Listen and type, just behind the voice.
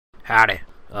Howdy.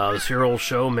 This here old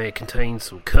show may contain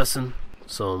some cussing,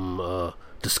 some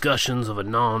discussions of a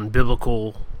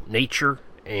non-biblical nature,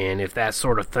 and if that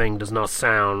sort of thing does not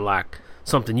sound like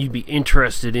something you'd be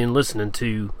interested in listening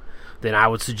to, then I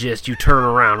would suggest you turn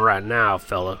around right now,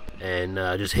 fella, and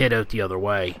just head out the other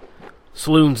way.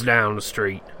 Saloon's down the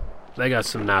street. They got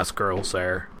some nice girls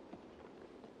there.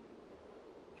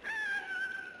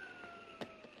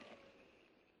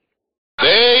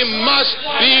 They must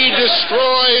be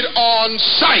destroyed on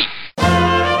sight.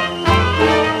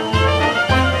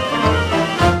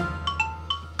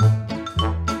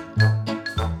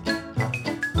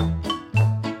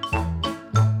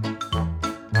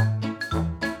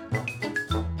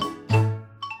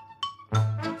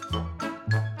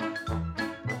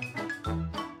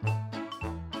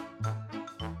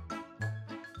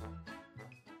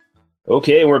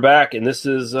 Okay, we're back, and this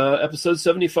is episode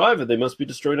 75 of They Must Be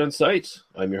Destroyed on Sight.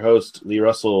 I'm your host, Lee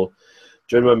Russell,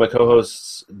 joined by my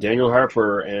co-hosts, Daniel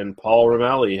Harper and Paul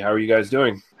Romali. How are you guys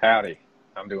doing? Howdy.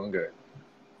 I'm doing good.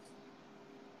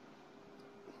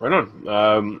 Right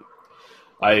on.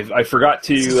 I forgot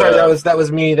to... Sorry, that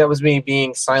was me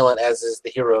being silent, as is the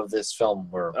hero of this film.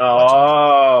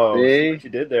 Oh, see what you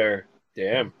did there.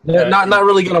 Damn. Not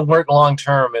really going to work long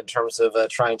term in terms of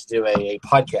trying to do a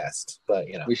podcast, but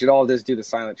you know. We should all just do the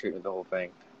silent treatment, the whole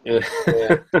thing. Yeah.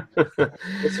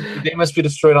 They Must Be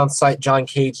Destroyed on Sight, John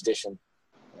Cage edition.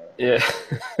 Yeah.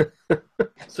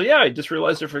 So yeah, I just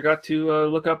realized I forgot to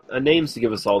look up names to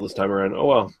give us all this time around. Oh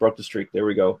well, broke the streak. There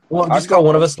we go. Well, just call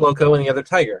one of us Loco and the other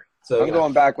Tiger. So I'm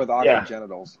going back with awkward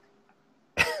genitals.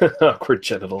 Awkward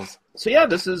genitals. So yeah,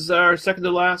 this is our second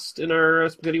to last in our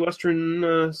Spaghetti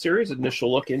Western series.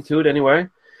 Initial look into it anyway.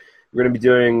 We're going to be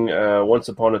doing Once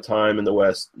Upon a Time in the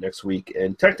West next week.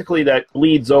 And technically that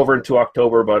bleeds over into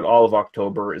October, but all of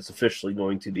October is officially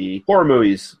going to be horror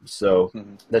movies. So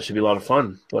that should be a lot of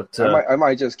fun. But I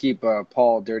might just keep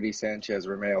Paul Dirty Sanchez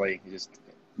Romali.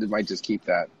 Might just keep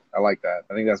that. I like that.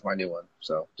 I think that's my new one.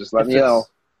 So just let me know.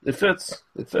 It fits.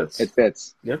 It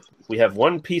fits. Yep. We have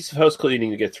one piece of house cleaning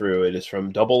to get through. It is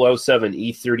from 007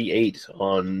 E38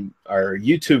 on our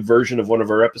YouTube version of one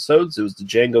of our episodes. It was the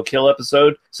Django Kill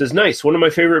episode. It says, nice, one of my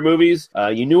favorite movies.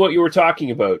 You knew what you were talking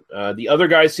about. The other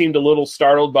guy seemed a little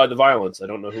startled by the violence. I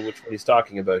don't know which one he's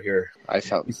talking about here. I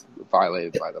felt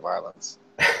violated by the violence.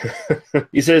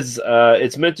 He says,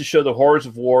 it's meant to show the horrors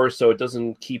of war so it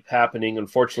doesn't keep happening.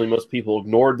 Unfortunately, most people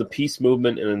ignored the peace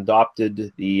movement and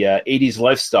adopted the 80s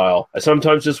lifestyle. I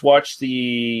sometimes just watch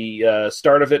the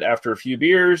start of it after a few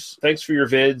beers. Thanks for your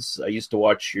vids. I used to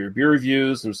watch your beer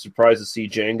reviews and was surprised to see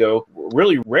Django.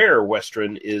 Really rare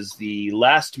Western is the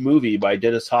last movie by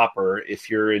Dennis Hopper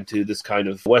if you're into this kind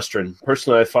of Western.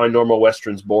 Personally, I find normal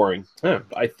Westerns boring.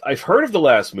 I've heard of the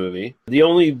last movie. The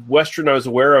only Western I was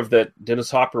aware of that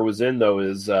Dennis Hopper was in, though,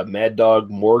 is Mad Dog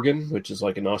Morgan, which is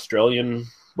like an Australian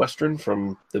Western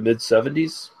from the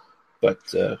mid-70s. But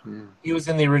he was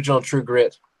in the original True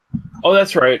Grit. Oh,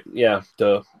 that's right. Yeah.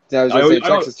 Duh. Yeah, I was going to say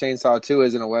Texas Chainsaw 2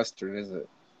 isn't a Western, is it?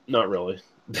 Not really.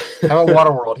 How about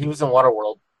Waterworld? He was in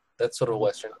Waterworld. That's sort of a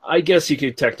Western. I guess you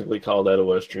could technically call that a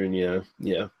Western, yeah.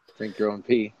 Drink your own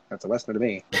pee. That's a Western to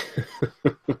me.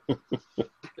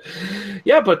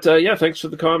 Yeah, but thanks for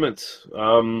the comment.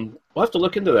 We'll have to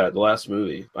look into that, the last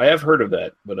movie. I have heard of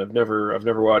that, but I've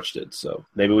never watched it, so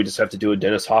maybe we just have to do a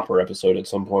Dennis Hopper episode at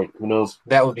some point. Who knows?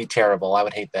 That would be terrible. I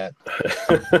would hate that.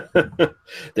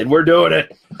 Then we're doing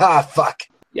it. Ah, fuck.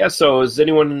 Yeah, so has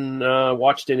anyone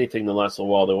watched anything the last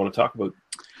little while they want to talk about?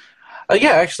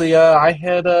 Yeah, actually, I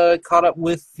had caught up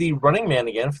with The Running Man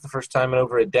again for the first time in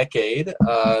over a decade.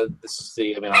 This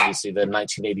is obviously the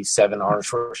 1987 Arnold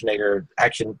Schwarzenegger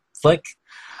action flick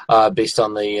based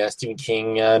on the Stephen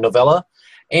King novella.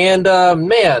 And,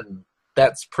 man,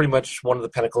 that's pretty much one of the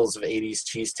pinnacles of 80s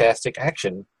cheese-tastic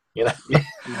action, you know?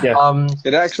 Yeah.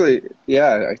 It actually,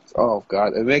 oh,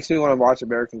 God. It makes me want to watch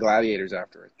American Gladiators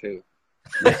after it, too.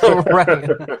 Right.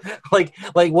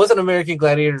 Like wasn't American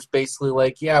Gladiators basically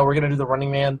like, yeah, we're gonna do The Running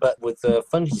Man but with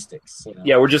fungi sticks, you know?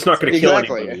 Yeah, we're just not gonna kill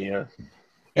anybody. Yeah,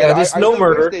 there's no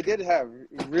murder. If they did have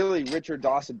really Richard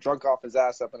Dawson drunk off his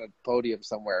ass up on a podium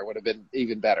somewhere, it would have been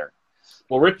even better.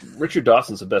 Well, Richard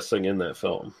Dawson's the best thing in that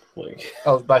film.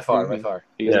 By far.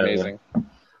 He's amazing. Yeah.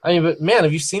 I mean, but man,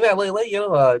 have you seen that lately? You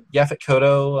know, Yaphet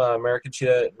Kotto,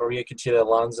 Maria Conchita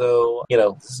Alonso. You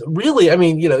know, really, I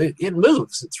mean, you know, it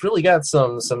moves. It's really got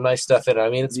some nice stuff in it. I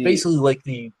mean, it's basically like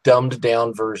the dumbed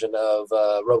down version of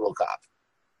RoboCop.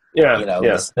 Yeah, you know,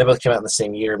 they both came out in the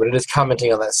same year, but it is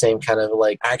commenting on that same kind of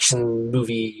like action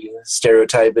movie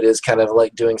stereotype. It is kind of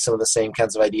like doing some of the same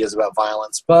kinds of ideas about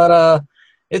violence, but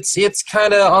it's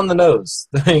kind of on the nose,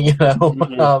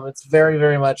 It's very,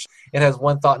 very much. It has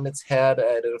one thought in its head.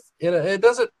 It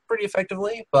does it pretty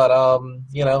effectively, but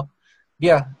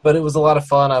yeah. But it was a lot of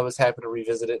fun. I was happy to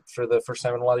revisit it for the first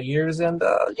time in a lot of years, and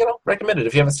recommend it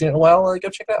if you haven't seen it in a while. Go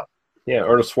check it out. Yeah,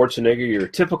 Arnold Schwarzenegger, your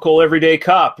typical everyday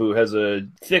cop who has a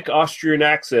thick Austrian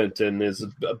accent and is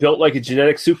built like a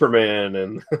genetic Superman,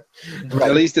 and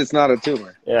At least it's not a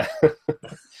tumor. yeah.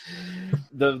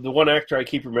 The one actor I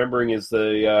keep remembering is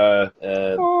the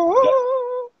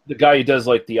guy who does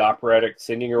like the operatic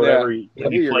singing or whatever. I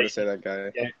knew you were going to say that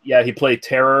guy. Yeah, he played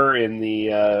Terror in the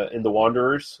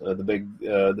Wanderers, the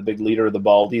big leader of the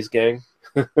Baldies gang.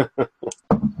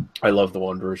 I love the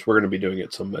Wanderers. We're going to be doing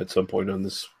it at some point on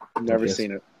this. Never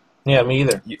seen it. Yeah, me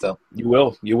either. You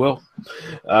will. Yeah.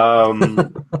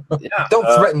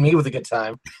 Don't threaten me with a good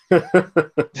time.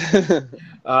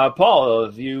 Paul,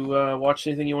 have you watched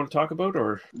anything you want to talk about,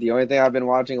 or? The only thing I've been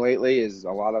watching lately is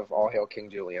a lot of All Hail King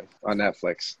Julian on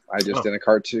Netflix. I just in a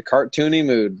cartoony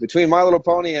mood between My Little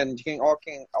Pony and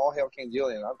All Hail King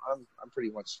Julian. I'm pretty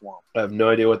much swamped. I have no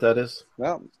idea what that is.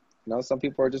 Well, some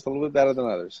people are just a little bit better than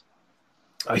others.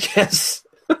 I guess.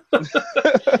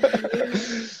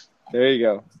 There you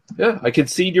go. Yeah, I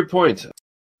concede your point.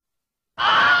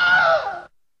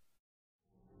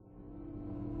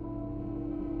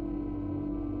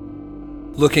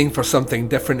 Looking for something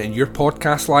different in your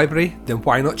podcast library? Then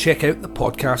why not check out the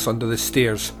Podcast Under the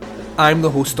Stairs? I'm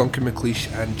the host, Duncan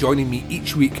McLeish, and joining me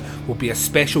each week will be a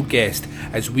special guest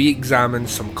as we examine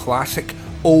some classic,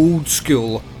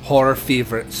 old-school horror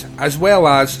favourites, as well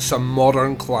as some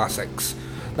modern classics.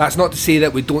 That's not to say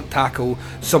that we don't tackle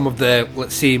some of the,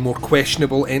 let's say, more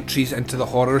questionable entries into the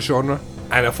horror genre.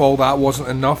 And if all that wasn't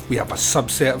enough, we have a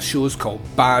subset of shows called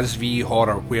Baz v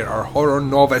Horror, where our horror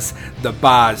novice, the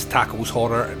Baz, tackles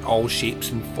horror in all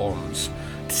shapes and forms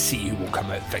to see who will come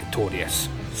out victorious.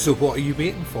 So what are you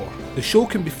waiting for? The show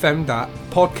can be found at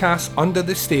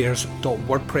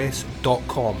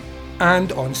podcastunderthestairs.wordpress.com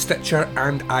and on Stitcher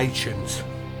and iTunes.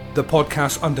 The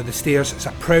Podcast Under the Stairs is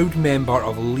a proud member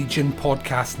of Legion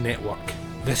Podcast Network.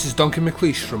 This is Duncan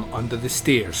McLeish from Under the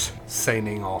Stairs,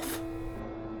 signing off.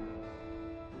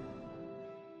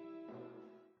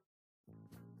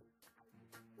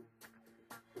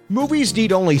 Movies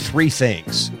need only 3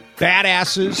 things.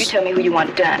 Badasses. You tell me what you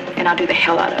want done, and I'll do the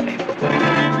hell out of it.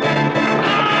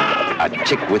 A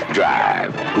chick with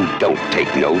drive who don't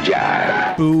take no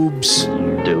jive. Boobs.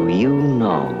 Do you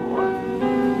know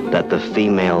that the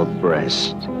female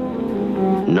breast,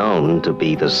 known to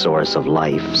be the source of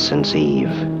life since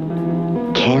Eve,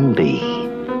 can be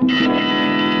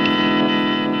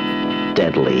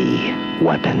deadly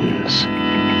weapons?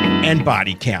 And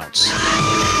body counts.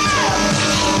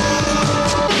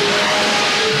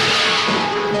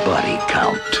 Body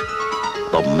count.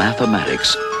 The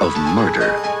mathematics of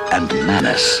murder and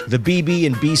menace. The BB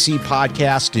and BC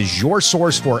podcast is your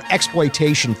source for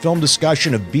exploitation film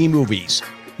discussion of B-movies.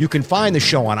 You can find the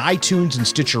show on iTunes and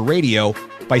Stitcher Radio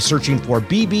by searching for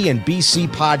BB and BC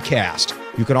Podcast.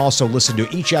 You can also listen to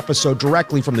each episode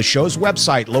directly from the show's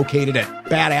website located at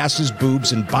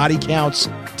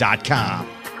badassesboobsandbodycounts.com.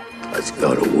 Let's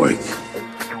go to work.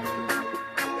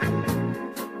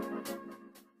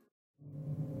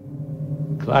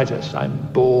 Clytus, I'm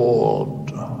bored.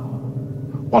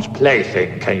 What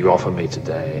plaything can you offer me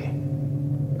today?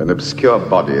 An obscure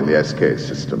body in the SK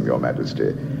system, Your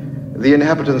Majesty. The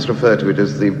inhabitants refer to it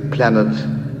as the planet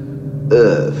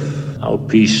Earth. How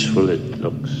peaceful it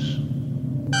looks.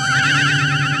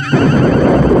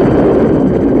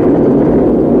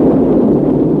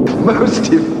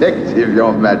 Most effective,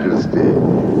 Your Majesty.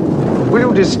 Will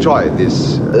you destroy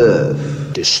this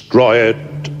Earth? Destroy it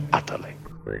utterly.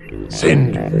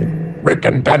 Send Rick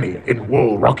and Danny in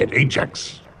Wool Rocket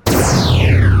Ajax.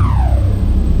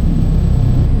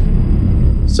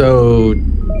 So,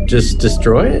 just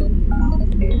destroy it?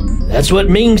 That's what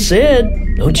Ming said.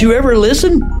 Don't you ever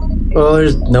listen? Well,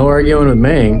 there's no arguing with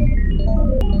Ming.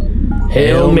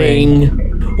 Hail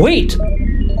Ming. Wait!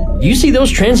 You see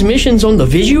those transmissions on the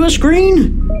Visua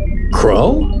screen?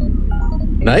 Crow?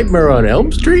 Nightmare on Elm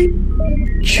Street?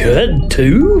 Chud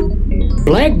 2?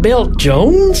 Black Belt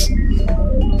Jones?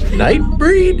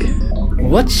 Nightbreed?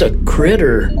 What's a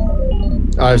critter? Oh,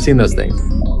 I've seen those things.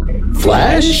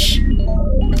 Flash?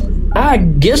 I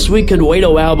guess we could wait a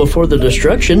while before the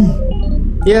destruction.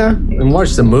 Yeah, and watch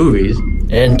some movies.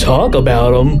 And talk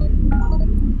about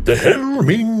them. The Hail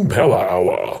Ming Power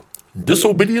Hour.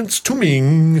 Disobedience to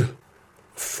Ming.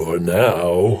 For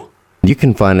now. You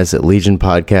can find us at Legion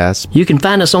Podcast. You can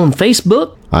find us on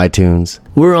Facebook. iTunes.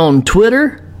 We're on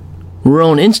Twitter. We're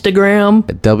on Instagram.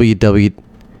 At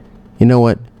You know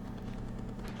what?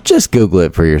 Just Google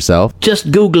it for yourself.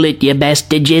 Just Google it, you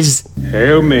bastages.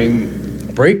 Hail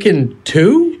Ming. Breaking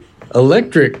 2?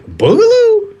 Electric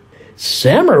Boogaloo?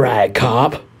 Samurai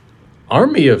Cop?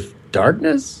 Army of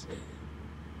Darkness?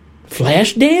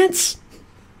 Flashdance?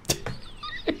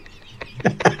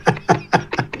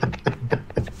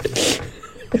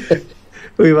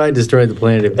 We might destroy the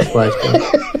planet if it's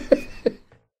Flashpoint.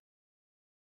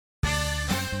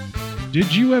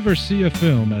 Did you ever see a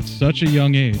film at such a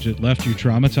young age it left you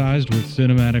traumatized with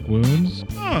cinematic wounds?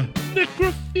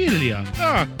 Necrophilia.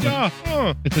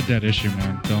 It's a dead issue,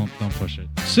 man. Don't push it.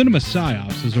 Cinema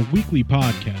Psyops is a weekly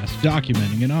podcast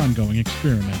documenting an ongoing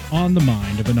experiment on the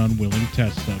mind of an unwilling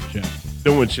test subject.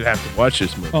 No one should have to watch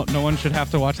this movie. Oh, no one should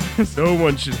have to watch this? No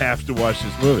one should have to watch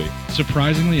this movie.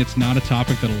 Surprisingly, it's not a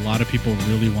topic that a lot of people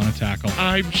really want to tackle.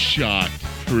 I'm shocked,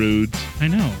 prudes. I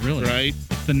know, really. Right?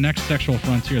 It's the next sexual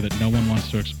frontier that no one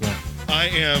wants to explore. I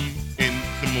am, in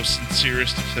the most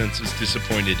sincerest of senses,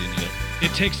 disappointed in you.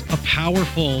 It takes a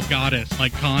powerful goddess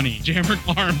like Connie, jam her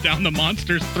arm down the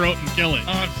monster's throat and kill it.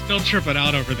 Oh, I'm still tripping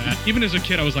out over that. Even as a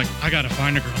kid, I was like, I gotta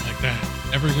find a girl like that.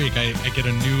 Every week, I get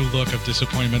a new look of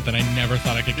disappointment that I never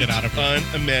thought I could get out of her.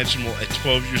 Unimaginable. At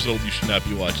 12 years old, you should not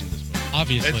be watching this movie.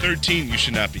 Obviously. At 13, you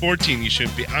should not be. 14, you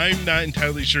shouldn't be. I'm not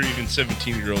entirely sure even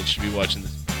 17-year-olds should be watching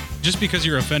this. Just because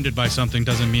you're offended by something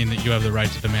doesn't mean that you have the right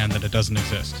to demand that it doesn't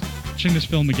exist. Watching this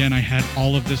film again, I had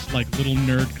all of this like little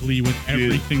nerd glee with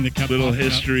everything that kept little popping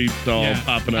history up. doll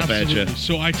popping up absolutely. at you.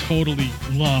 So I totally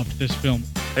loved this film.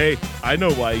 Hey, I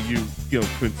know why you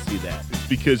couldn't see that. It's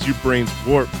because your brain's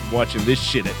warped from watching this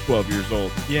shit at 12 years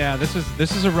old. Yeah, this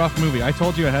is a rough movie. I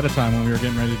told you ahead of time when we were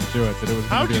getting ready to do it that it was.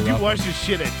 How gonna be did a you rough watch one. this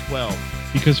shit at 12?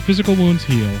 Because physical wounds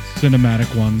heal,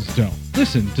 cinematic ones don't.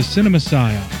 Listen to Cinema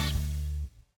Psyops.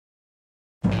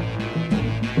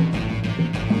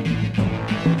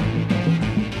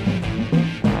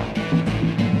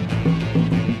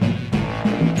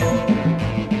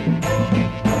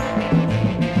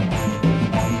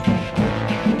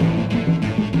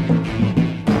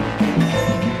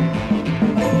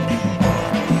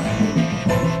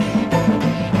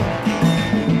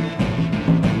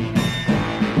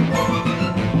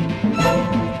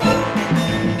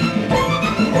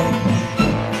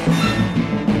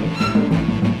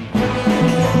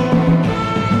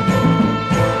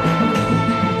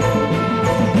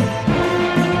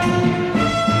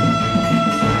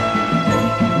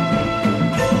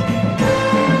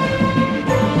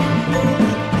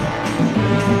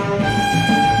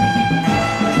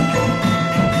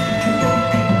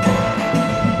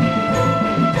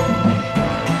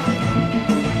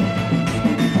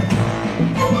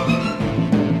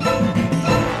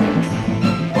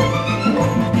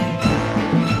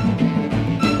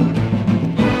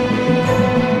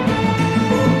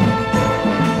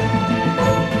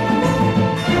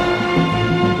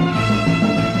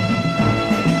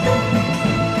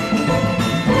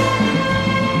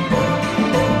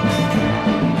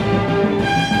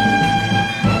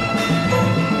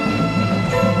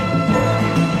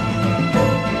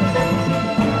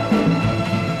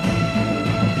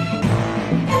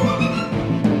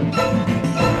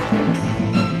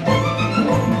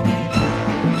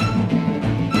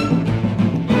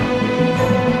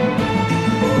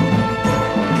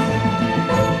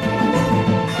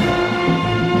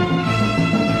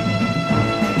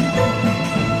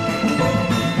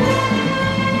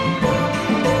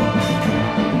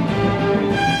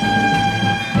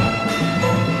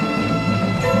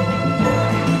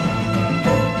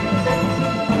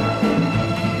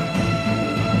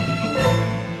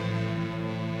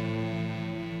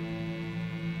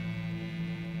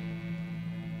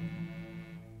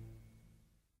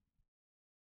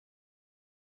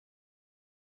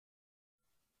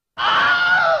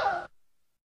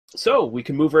 So we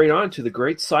can move right on to The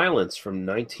Great Silence from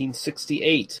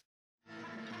 1968.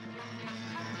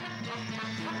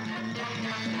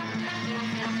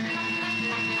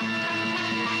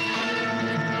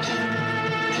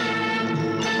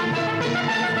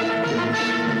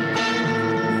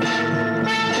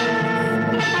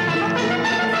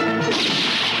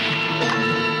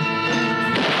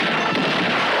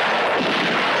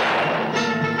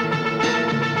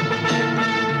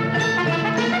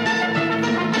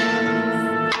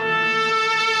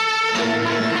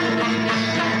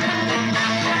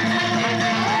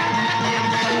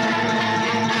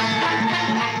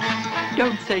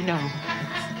 Don't say no.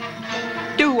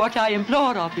 Do what I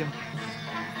implore of you.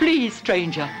 Please,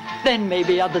 stranger. Then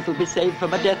maybe others will be saved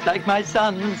from a death like my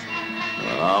son's.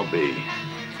 Well, I'll be.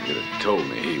 You'd have told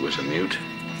me he was a mute.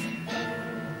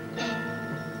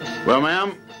 Well,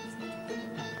 ma'am,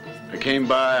 I came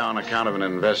by on account of an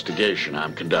investigation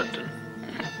I'm conducting.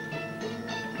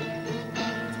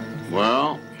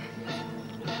 Well,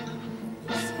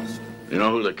 you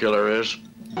know who the killer is?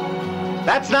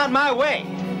 That's not my way.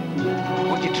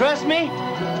 Would you trust me?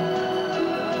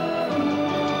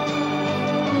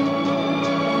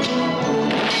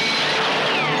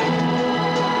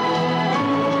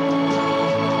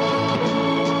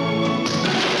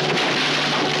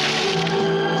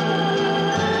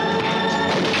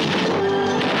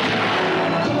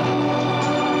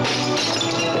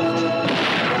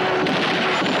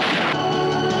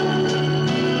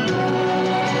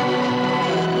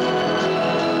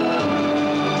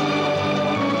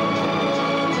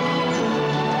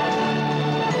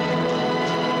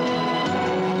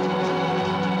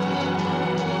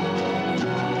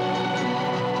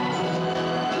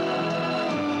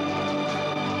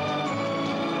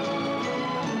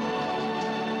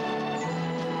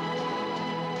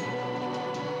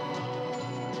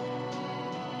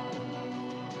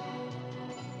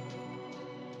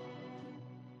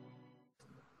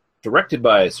 Directed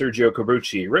by Sergio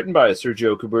Corbucci, written by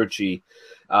Sergio Corbucci,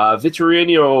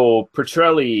 Vittorino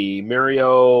Petrelli,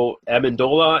 Mario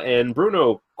Amendola, and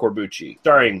Bruno Corbucci.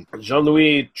 Starring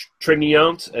Jean-Louis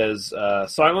Trintignant as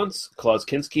Silence, Klaus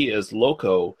Kinski as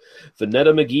Loco,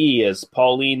 Vanetta McGee as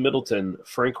Pauline Middleton,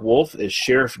 Frank Wolf as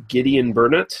Sheriff Gideon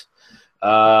Burnett,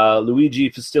 Luigi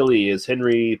Pistilli as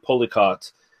Henry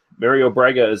Policott, Mario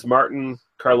Braga as Martin,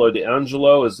 Carlo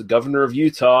D'Angelo as the governor of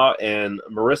Utah, and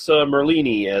Marissa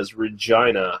Merlini as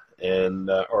Regina,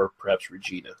 and or perhaps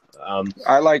Regina.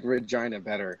 I like Regina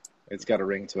better. It's got a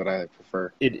ring to it I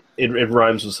prefer. It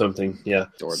rhymes with something, yeah.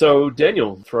 So,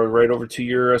 Daniel, throw right over to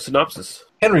your synopsis.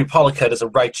 Henry Policott is a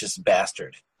righteous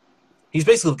bastard. He's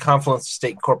basically the confluence of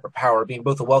state and corporate power, being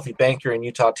both a wealthy banker in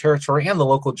Utah Territory and the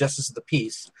local justice of the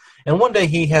peace. And one day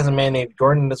he has a man named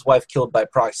Gordon and his wife killed by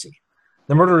proxy.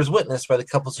 The murder is witnessed by the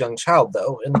couple's young child,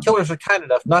 though, and the killers are kind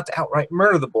enough not to outright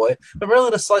murder the boy, but merely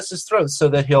to slice his throat so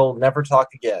that he'll never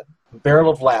talk again. A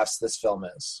barrel of laughs this film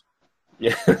is.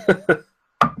 Yeah. The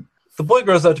boy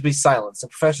grows up to be Silence, a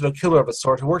professional killer of a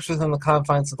sort who works within the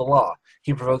confines of the law.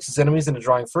 He provokes his enemies into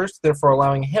drawing first, therefore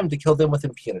allowing him to kill them with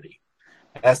impunity.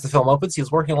 As the film opens, he is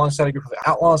working alongside a group of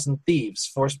outlaws and thieves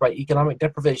forced by economic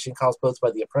deprivation caused both by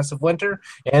the oppressive winter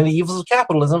and the evils of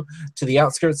capitalism to the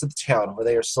outskirts of the town, where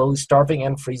they are slowly starving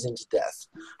and freezing to death.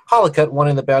 Policott,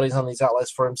 wanting the bounties on these outlaws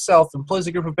for himself, employs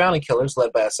a group of bounty killers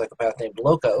led by a psychopath named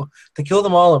Loco to kill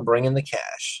them all and bring in the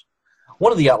cash.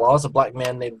 One of the outlaws, a black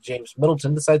man named James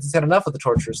Middleton, decides he's had enough of the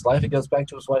torturous life and goes back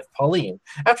to his wife Pauline,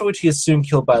 after which he is soon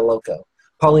killed by Loco.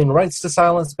 Pauline writes to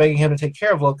Silence, begging him to take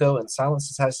care of Loco, and Silence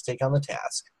decides to take on the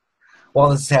task. While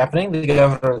this is happening, the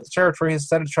governor of the territory has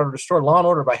decided to try to restore law and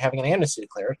order by having an amnesty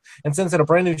declared, and sends in a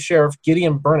brand new sheriff,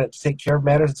 Gideon Burnett, to take care of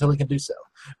matters until he can do so.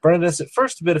 Burnett is at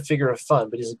first a bit of figure of fun,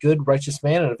 but he's a good, righteous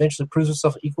man and eventually proves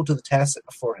himself equal to the task set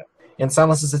before him. In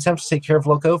Silence's attempt to take care of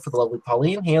Loco for the lovely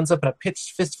Pauline, he ends up in a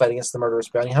pitched fistfight against the murderous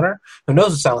bounty hunter, who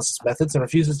knows of Silence's methods and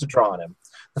refuses to draw on him.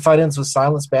 The fight ends with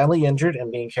Silence badly injured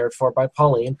and being cared for by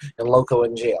Pauline, and Loco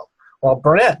in jail. While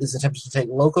Burnett is attempting to take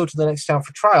Loco to the next town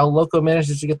for trial, Loco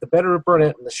manages to get the better of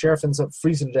Burnett, and the sheriff ends up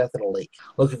freezing to death in a lake.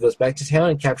 Loco goes back to town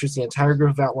and captures the entire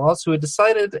group of outlaws who had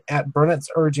decided, at Burnett's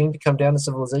urging, to come down to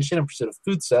civilization in pursuit of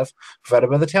foodstuff provided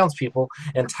by the townspeople,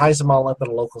 and ties them all up in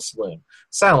a local saloon.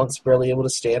 Silence, barely able to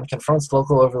stand, confronts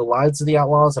Loco over the lives of the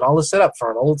outlaws, and all is set up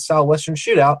for an old-style Western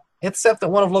shootout, except that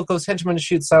one of Loco's henchmen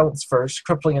shoots Silence first,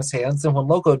 crippling his hands, and when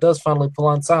Loco does finally pull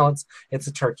on Silence, it's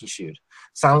a turkey shoot.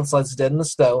 Silence lies dead in the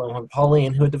snow, and when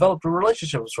Pauline, who had developed a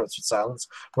relationship of sorts with Silence,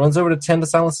 runs over to tend to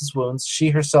Silence's wounds, she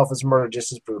herself is murdered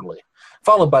just as brutally,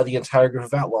 followed by the entire group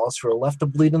of outlaws who are left to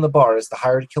bleed in the bar as the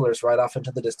hired killers ride off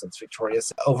into the distance,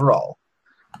 victorious overall,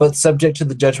 but subject to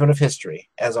the judgment of history,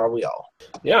 as are we all.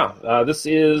 Yeah, this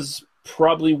is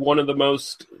probably one of the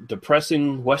most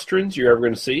depressing Westerns you're ever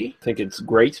going to see. I think it's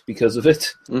great because of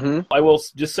it. Mm-hmm. I will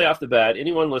just say off the bat,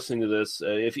 anyone listening to this,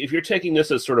 if you're taking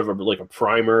this as sort of like a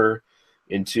primer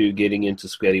into getting into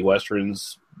spaghetti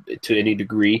westerns to any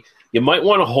degree, you might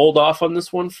want to hold off on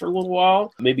this one for a little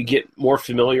while. Maybe get more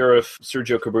familiar with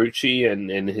Sergio Corbucci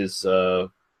and his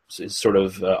sort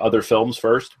of other films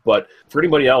first. But for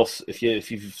anybody else, if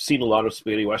you've seen a lot of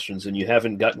spaghetti westerns and you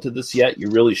haven't gotten to this yet, you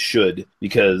really should,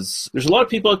 because there's a lot of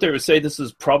people out there who say this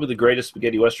is probably the greatest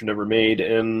spaghetti western ever made,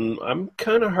 and I'm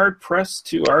kind of hard-pressed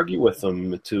to argue with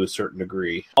them to a certain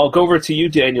degree. I'll go over to you,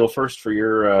 Daniel, first for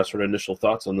your sort of initial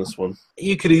thoughts on this one.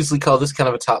 You could easily call this kind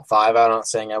of a top 5. I'm not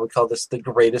saying I would call this the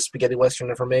greatest spaghetti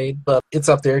western ever made, but it's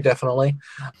up there, definitely.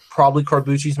 Probably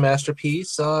Corbucci's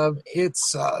masterpiece.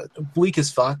 It's bleak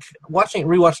as fuck.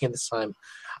 Rewatching it this time,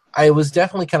 I was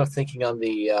definitely kind of thinking on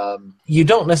the you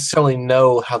don't necessarily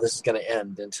know how this is going to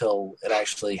end until it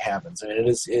actually happens. I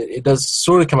mean, it does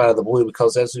sort of come out of the blue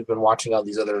because as we've been watching all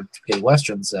these other spaghetti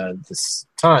westerns this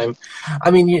time,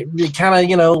 I mean, you kind of,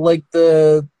 you know, like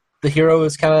the hero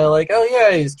is kind of like, oh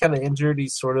yeah, he's kind of injured.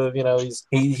 He's sort of, you know,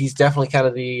 he's definitely kind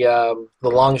of the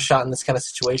long shot in this kind of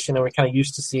situation, and we're kind of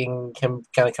used to seeing him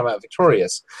kind of come out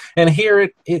victorious. And here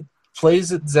it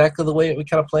plays exactly the way it would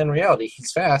kind of play in reality.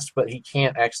 He's fast, but he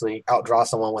can't actually outdraw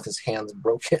someone with his hands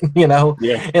broken, you know?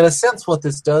 Yeah. In a sense, what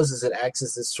this does is it acts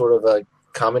as this sort of a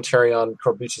commentary on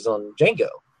Corbucci's on Django.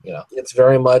 You know, it's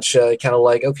very much kind of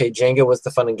like, okay, Django was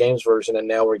the fun and games version, and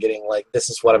now we're getting like, this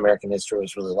is what American history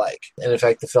was really like. And in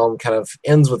fact, the film kind of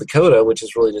ends with a coda, which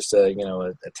is really just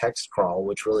a text crawl,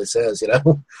 which really says, you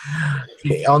know,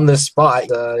 on this spot,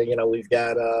 you know, we've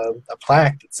got a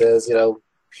plaque that says, you know,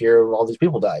 here all these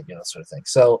people died, you know, sort of thing.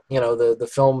 So, you know, the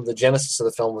film, the genesis of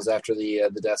the film was after the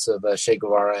deaths of Che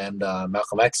Guevara and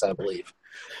Malcolm X, I believe.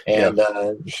 And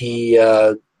he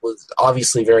was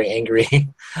obviously very angry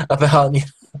about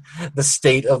the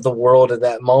state of the world at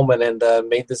that moment, and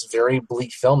made this very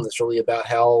bleak film that's really about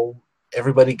how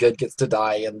everybody good gets to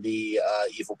die and the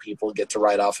evil people get to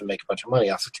ride off and make a bunch of money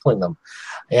off of killing them.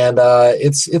 And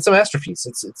it's a masterpiece.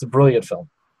 It's a brilliant film.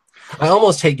 I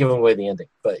almost hate giving away the ending,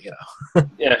 but, you know.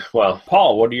 Yeah, well,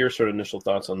 Paul, what are your sort of initial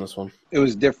thoughts on this one? It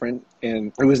was different,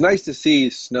 and it was nice to see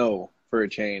snow for a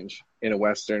change in a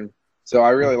Western. So I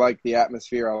really like the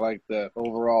atmosphere. I like the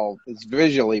overall, it's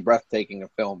visually breathtaking a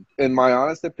film. In my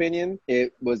honest opinion,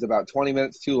 it was about 20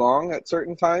 minutes too long at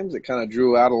certain times. It kind of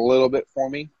drew out a little bit for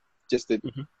me. Just it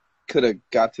could have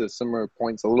got to some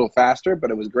points a little faster,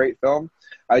 but it was a great film.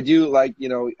 I do like, you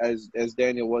know, as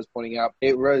Daniel was pointing out,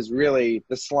 it was really,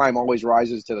 the slime always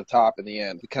rises to the top in the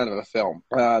end, kind of a film.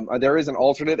 There is an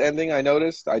alternate ending, I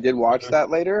noticed. I did watch that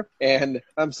later, and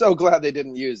I'm so glad they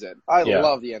didn't use it. I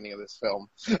love the ending of this film.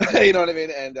 You know what I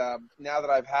mean? And now that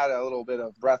I've had a little bit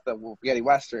of breath of spaghetti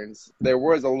westerns, there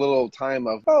was a little time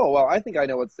of, oh, well, I think I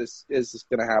know what this is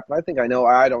going to happen. I think I know.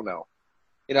 I don't know.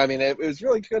 You know what I mean? It was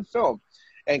really a good film.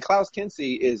 And Klaus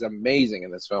Kinski is amazing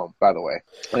in this film, by the way.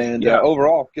 And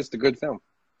overall, just a good film.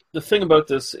 The thing about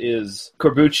this is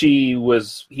Corbucci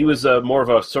was more of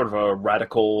a sort of a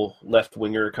radical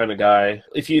left-winger kind of guy.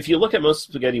 If you look at most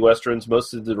spaghetti westerns,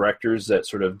 most of the directors that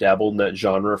sort of dabbled in that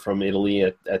genre from Italy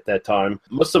at that time,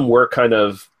 most of them were kind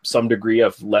of some degree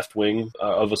of left-wing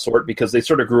of a sort, because they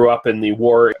sort of grew up in the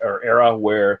war era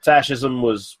where fascism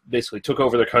was basically took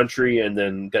over the country and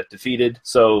then got defeated.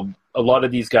 So a lot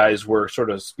of these guys were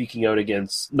sort of speaking out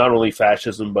against not only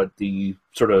fascism, but the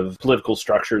sort of political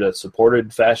structure that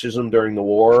supported fascism during the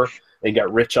war and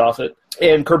got rich off it.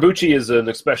 And Corbucci is an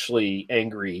especially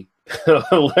angry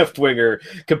left-winger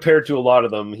compared to a lot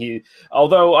of them.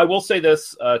 Although I will say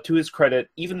this, to his credit,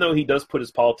 even though he does put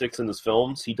his politics in his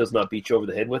films, he does not beat you over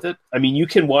the head with it. I mean, you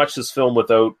can watch this film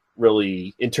without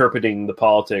really interpreting the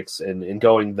politics and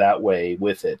going that way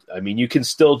with it. I mean, you can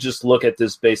still just look at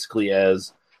this basically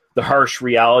as the harsh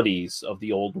realities of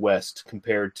the Old West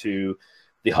compared to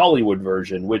the Hollywood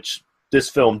version, which this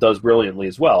film does brilliantly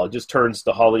as well. It just turns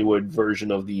the Hollywood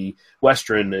version of the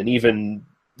Western, and even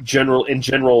in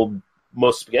general,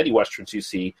 most spaghetti westerns you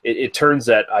see, it turns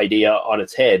that idea on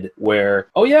its head where,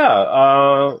 oh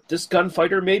yeah, this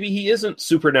gunfighter, maybe he isn't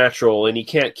supernatural and he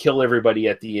can't kill everybody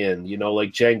at the end, you know,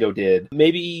 like Django did.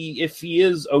 Maybe if he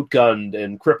is outgunned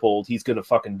and crippled, he's gonna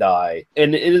fucking die.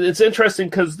 And it's interesting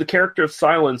because the character of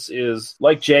Silence is,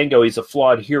 like Django, he's a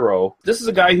flawed hero. This is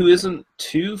a guy who isn't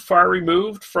too far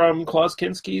removed from Klaus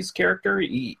Kinski's character.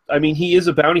 He is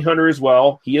a bounty hunter as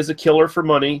well. He is a killer for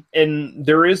money. And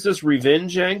there is this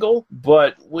revenge angle,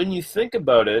 but when you think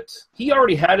about it, he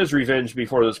already had his revenge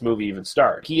before this movie even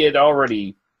started. He had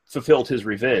already fulfilled his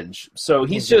revenge. So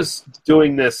he's just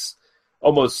doing this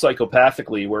almost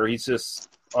psychopathically, where he's just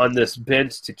on this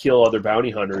bent to kill other bounty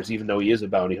hunters, even though he is a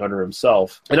bounty hunter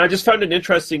himself. And I just found it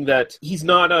interesting that he's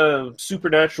not a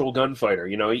supernatural gunfighter.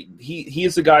 You know, he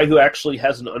is a guy who actually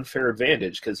has an unfair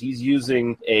advantage because he's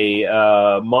using a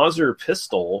Mauser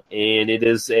pistol, and it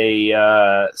is a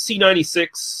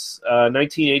C96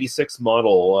 1986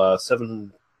 model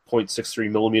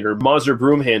 7.63 millimeter Mauser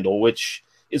broom handle, which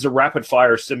is a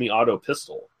rapid-fire semi-auto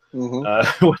pistol.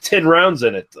 With 10 rounds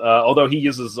in it, although he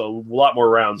uses a lot more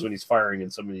rounds when he's firing in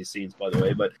some of these scenes, by the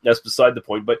way, but that's beside the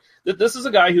point. But this is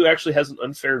a guy who actually has an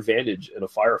unfair advantage in a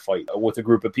firefight with a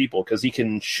group of people, because he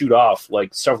can shoot off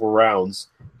like several rounds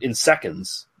in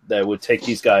seconds that would take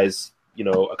these guys, you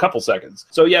know, a couple seconds.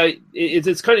 So yeah,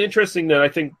 it's kind of interesting that I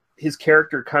think his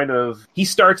character he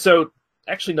starts out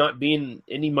actually not being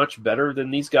any much better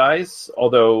than these guys,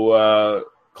 although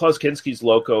Klaus Kinski's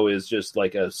Loco is just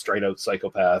like a straight out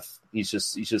psychopath. He's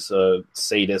just a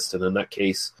sadist and a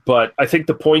nutcase. But I think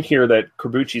the point here that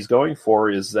Corbucci's going for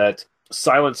is that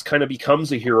Silence kind of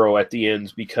becomes a hero at the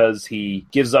end because he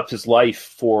gives up his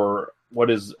life for what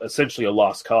is essentially a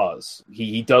lost cause.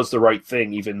 He does the right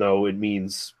thing, even though it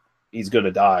means he's going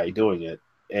to die doing it.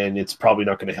 And it's probably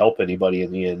not going to help anybody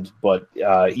in the end. But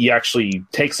he actually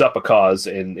takes up a cause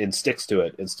and sticks to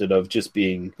it instead of just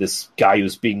being this guy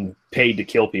who's being paid to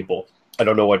kill people. I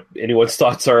don't know what anyone's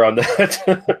thoughts are on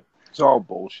that. It's all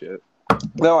bullshit.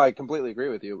 No, I completely agree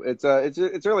with you.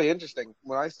 It's really interesting.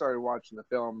 When I started watching the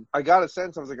film, I got a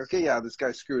sense, I was like, okay, yeah, this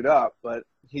guy screwed up, but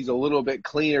he's a little bit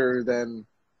cleaner than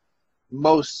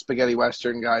most spaghetti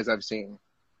Western guys I've seen.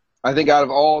 I think out of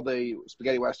all the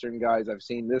spaghetti Western guys I've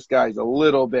seen, this guy's a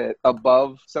little bit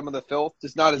above some of the filth,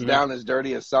 just not as down as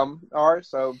dirty as some are.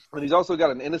 So, and he's also got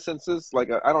an innocences, like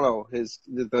I don't know,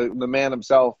 the man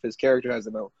himself, his character has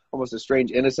almost a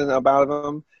strange innocence about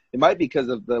him. It might be because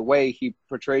of the way he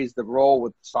portrays the role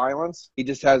with Silence. He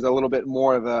just has a little bit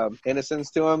more of the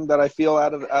innocence to him that I feel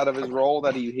out of his role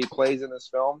that he plays in this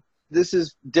film. This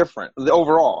is different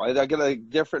overall. I get a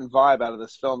different vibe out of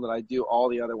this film than I do all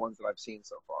the other ones that I've seen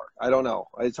so far. I don't know.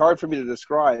 It's hard for me to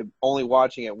describe only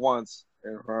watching it once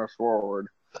and fast forward.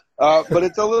 But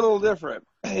it's a little different.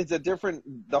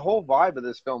 The whole vibe of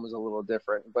this film is a little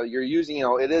different, but you're using,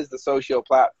 it is the socio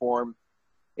platform.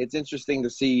 It's interesting to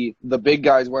see the big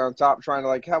guys way on top trying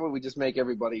to how about we just make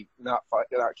everybody not fight,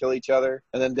 not kill each other?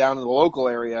 And then down in the local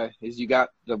area is you got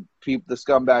the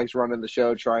scumbags running the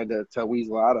show trying to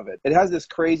weasel out of it. It has this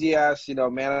crazy ass,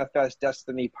 Manifest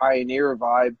Destiny pioneer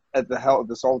vibe at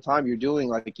this whole time you're doing,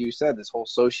 like you said, this whole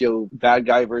socio bad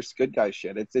guy versus good guy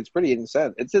shit. It's pretty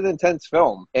intense. It's an intense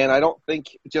film, and I don't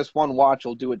think just one watch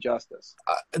will do it justice.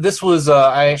 This was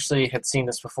I actually had seen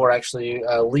this before. Actually,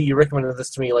 Lee, you recommended this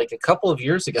to me like a couple of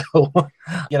years ago.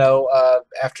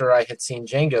 After I had seen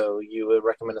Django, you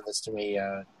recommended this to me.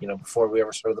 Before we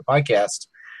ever started the podcast.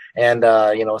 And,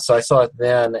 so I saw it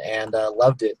then and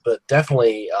loved it. But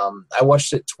definitely, I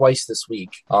watched it twice this week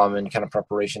in kind of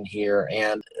preparation here.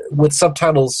 And with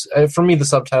subtitles, for me, the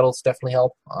subtitles definitely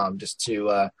help just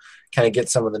to kind of get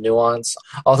some of the nuance.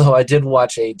 Although I did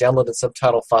watch a downloaded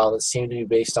subtitle file that seemed to be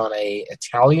based on a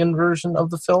Italian version of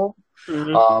the film.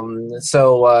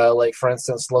 Mm-hmm. For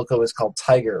instance, Loco is called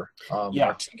Tiger, or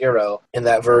Tigero in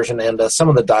that version, and some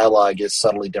of the dialogue is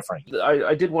subtly different.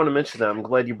 I did want to mention that. I'm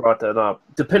glad you brought that up.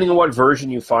 Depending on what version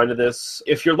you find of this,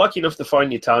 if you're lucky enough to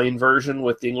find the Italian version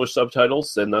with the English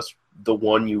subtitles, then that's the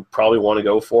one you probably want to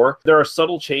go for. There are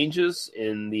subtle changes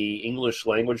in the English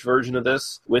language version of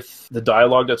this with the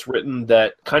dialogue that's written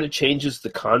that kind of changes the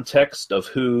context of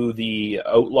who the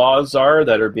outlaws are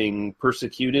that are being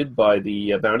persecuted by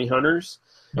the bounty hunters.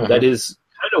 Mm-hmm. That is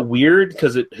kind of weird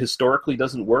because it historically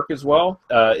doesn't work as well.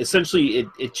 Essentially,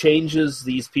 it changes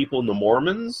these people into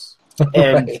Mormons.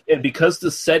 And right. And because the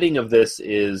setting of this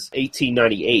is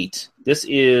 1898, this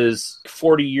is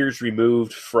 40 years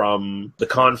removed from the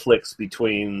conflicts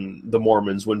between the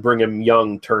Mormons when Brigham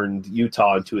Young turned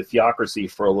Utah into a theocracy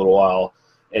for a little while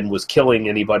and was killing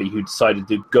anybody who decided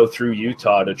to go through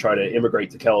Utah to try to immigrate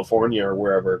to California or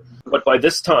wherever. But by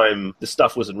this time, the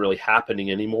stuff wasn't really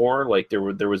happening anymore. Like there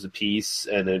was a peace,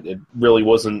 and it really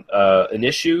wasn't an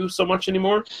issue so much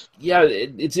anymore. Yeah,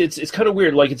 it's kind of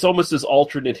weird. Like it's almost this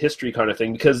alternate history kind of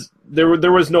thing because there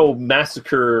was no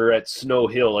massacre at Snow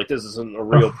Hill. Like this isn't a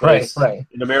real place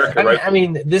in America, right? I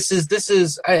mean, this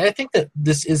is. I think that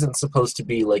this isn't supposed to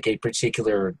be like a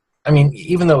particular. I mean,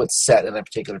 even though it's set in a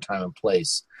particular time and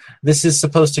place, this is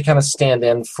supposed to kind of stand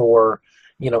in for,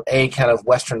 a kind of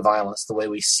Western violence, the way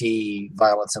we see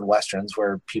violence in Westerns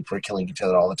where people are killing each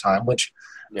other all the time, which,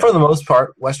 for the most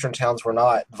part, Western towns were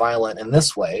not violent in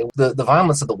this way. The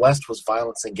violence of the West was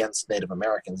violence against Native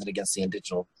Americans and against the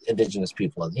indigenous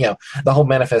people. And, the whole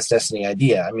Manifest Destiny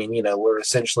idea. I mean, we're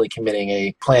essentially committing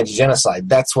a planned genocide.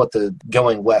 That's what the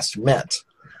going West meant.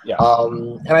 Yeah.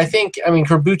 And I think,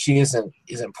 Corbucci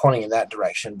isn't pointing in that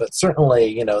direction, but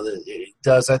certainly, it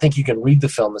does. I think you can read the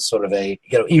film as sort of a,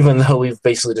 even though we've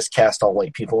basically just cast all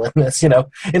white people in this,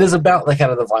 it is about the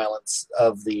kind of the violence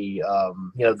of the,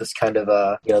 this kind of,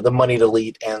 the moneyed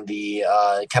elite and the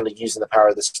kind of using the power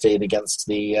of the state against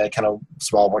the kind of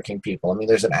small working people. I mean,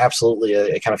 there's absolutely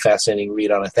a kind of fascinating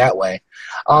read on it that way.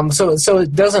 So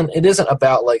it isn't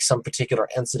about like some particular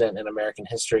incident in American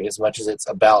history as much as it's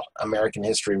about American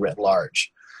history writ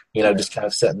large, just kind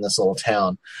of set in this little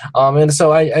town. And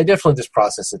so I definitely just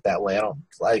process it that way.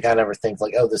 I never think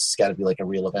like, oh, this has got to be like a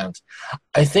real event.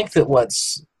 I think that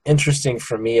what's interesting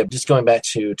for me, just going back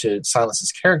to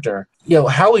Silence's character,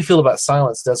 how we feel about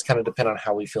Silence does kind of depend on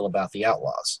how we feel about the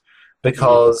outlaws.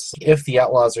 because if the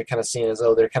outlaws are kind of seen as,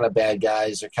 oh, they're kind of bad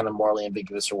guys, they're kind of morally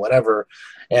ambiguous or whatever,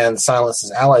 and Silence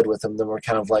is allied with them, then we're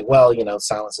kind of like, well,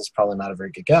 Silence is probably not a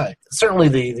very good guy. Certainly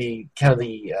the kind of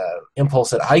the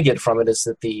impulse that I get from it is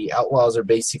that the outlaws are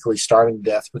basically starving to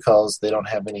death because they don't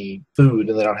have any food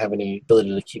and they don't have any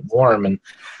ability to keep warm, and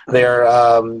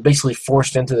they're basically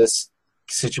forced into this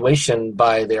situation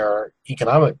by their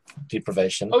economic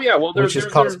deprivation. Oh yeah, well, which is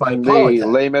caused by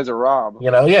Les Miserables.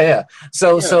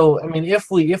 So I mean, if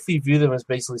we view them as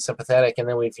basically sympathetic, and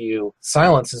then we view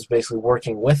Silence as basically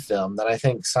working with them, then I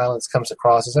think Silence comes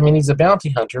across as, I mean, he's a bounty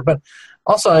hunter, but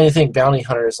also I think bounty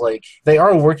hunters, like, they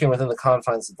are working within the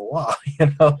confines of the law.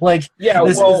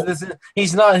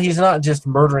 He's not just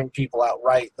murdering people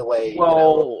outright the way.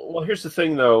 Well, here's the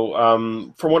thing,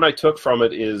 though. From what I took from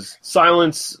it is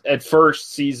Silence at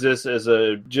first sees this as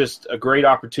just a great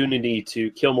opportunity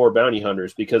to kill more bounty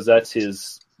hunters, because that's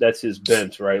his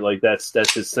bent, right? Like that's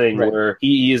his thing, right, where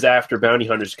he is after bounty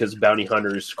hunters because bounty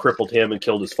hunters crippled him and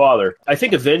killed his father. I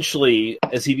think eventually,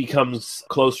 as he becomes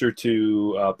closer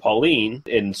to Pauline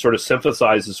and sort of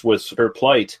sympathizes with her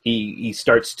plight, he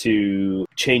starts to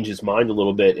change his mind a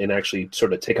little bit and actually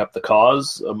sort of take up the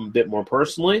cause a bit more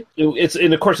personally.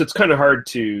 And of course, it's kind of hard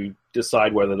to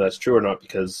decide whether that's true or not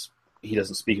because he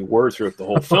doesn't speak a word throughout the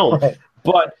whole film. Right.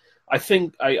 But I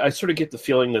think I sort of get the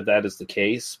feeling that is the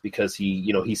case because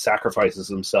he sacrifices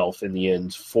himself in the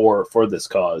end for this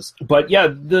cause. But yeah,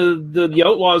 the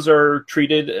outlaws are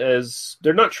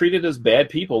they're not treated as bad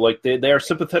people. Like they are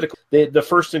sympathetic. The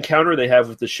first encounter they have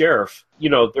with the sheriff,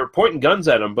 they're pointing guns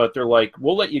at him, but they're like,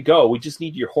 "We'll let you go. We just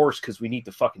need your horse because we need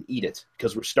to fucking eat it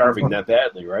because we're starving that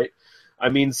badly, right?" I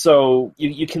mean, so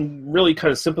you can really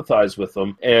kind of sympathize with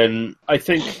them, and I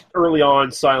think early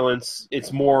on, Silence,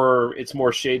 it's more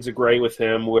shades of gray with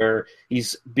him, where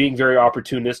he's being very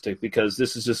opportunistic because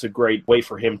this is just a great way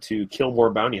for him to kill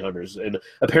more bounty hunters, and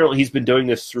apparently he's been doing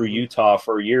this through Utah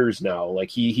for years now.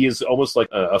 Like he is almost like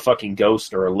a fucking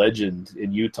ghost or a legend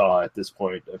in Utah at this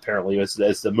point. Apparently, as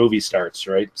the movie starts,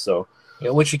 right? So.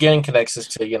 Which again connects us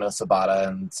to Sabata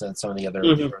and some of the other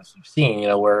heroes we've seen.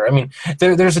 Where, I mean,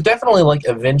 there's a definitely like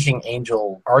avenging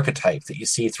angel archetype that you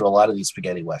see through a lot of these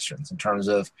spaghetti westerns in terms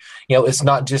of it's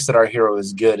not just that our hero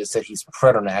is good; it's that he's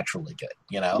preternaturally good.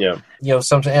 Yeah.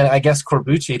 And I guess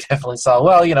Corbucci definitely saw.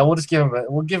 Well, we'll just give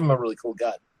him a really cool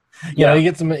gun.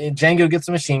 Django gets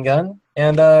a machine gun,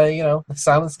 and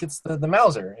Silence gets the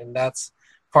Mauser, and that's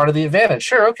part of the advantage.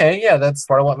 Sure, okay, yeah, that's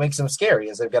part of what makes them scary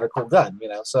is they've got a cool gun,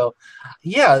 So,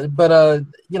 yeah, but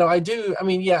you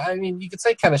could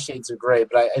say kind of shades of gray,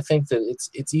 but I think that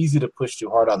it's easy to push too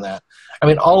hard on that. I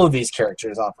mean, all of these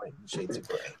characters operate in shades of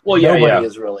gray. Well, nobody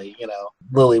is really,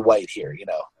 lily white here,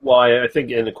 Well, I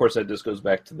think, and of course, that just goes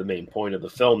back to the main point of the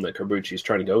film that Corbucci is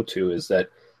trying to go to is that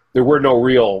there were no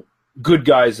real good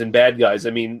guys and bad guys. I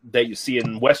mean, that you see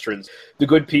in westerns, the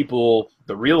good people,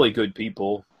 the really good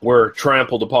people, were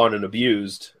trampled upon and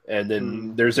abused, and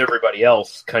then there's everybody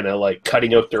else kind of like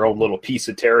cutting out their own little piece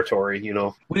of territory.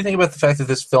 What do you think about the fact that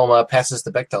this film passes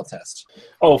the Bechdel test?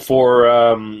 Oh,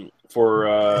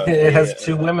 it has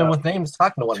two women with names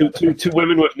talking to one another. Two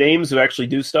women with names who actually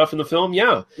do stuff in the film.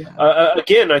 Yeah.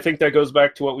 Again, I think that goes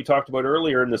back to what we talked about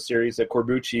earlier in the series, that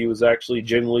Corbucci was actually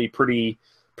generally pretty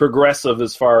progressive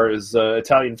as far as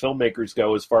Italian filmmakers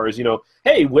go, as far as,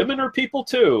 hey, women are people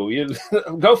too.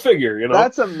 Go figure,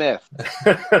 That's a myth.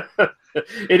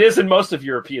 It is in most of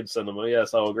European cinema,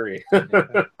 yes, I'll agree.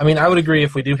 I mean, I would agree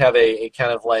if we do have a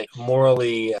kind of like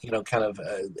morally,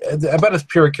 about as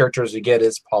pure a character as we get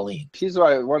is Pauline. She's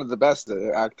one of the best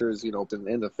actors, in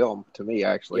the film, to me,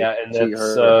 actually. Yeah, and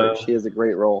she has a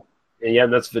great role. Yeah,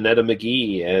 and that's Vanetta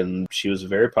McGee, and she was a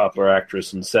very popular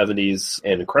actress in the 70s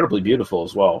and incrably beautiful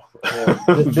as well. Yeah.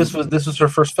 This was her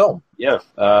first film. Yeah.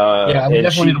 I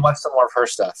definitely need to watch some more of her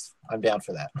stuff. I'm down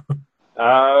for that.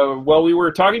 Well, we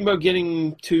were talking about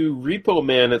getting to Repo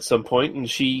Man at some point, and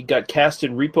she got cast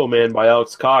in Repo Man by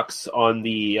Alex Cox on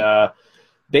the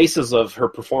basis of her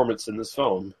performance in this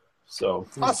film. So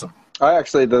awesome. I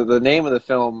actually, the name of the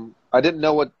film, I didn't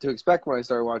know what to expect when I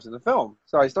started watching the film.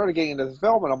 So I started getting into the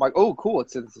film, and I'm like, oh, cool,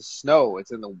 it's in the snow.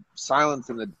 It's in the silence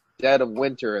in the dead of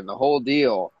winter and the whole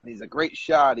deal. And he's a great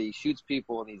shot. He shoots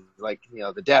people, and he's like,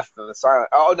 the death and the silence.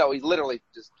 Oh, no, he's literally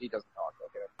he doesn't talk.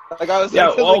 Okay. Like, I was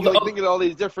thinking of all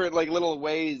these different, like, little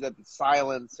ways that the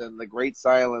silence and the great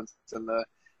silence and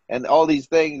all these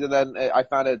things, and then I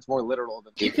found out it's more literal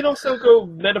than you can also go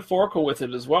metaphorical with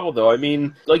it as well, though. I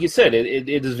mean, like you said, it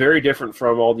is very different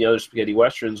from all the other spaghetti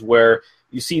westerns where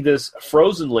you see this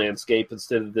frozen landscape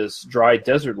instead of this dry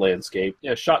desert landscape.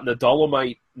 Yeah, shot in the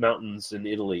Dolomite Mountains in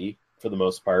Italy for the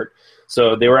most part.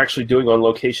 So they were actually doing on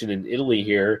location in Italy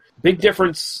here. Big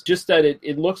difference, just that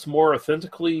it looks more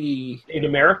authentically in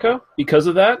America because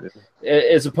of that,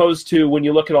 as opposed to when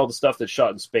you look at all the stuff that's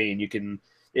shot in Spain, you can,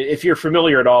 if you're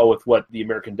familiar at all with what the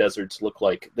American deserts look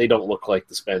like, they don't look like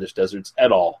the Spanish deserts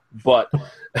at all. But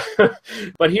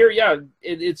but here, yeah,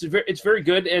 it's very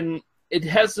good, and it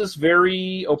has this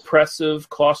very oppressive,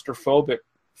 claustrophobic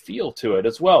feel to it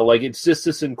as well. Like, it's just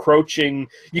this encroaching,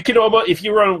 you can almost, if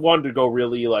you wanted to go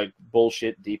really like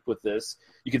bullshit deep with this,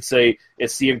 you could say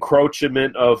it's the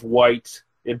encroachment of white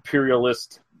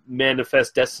imperialist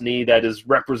manifest destiny that is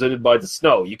represented by the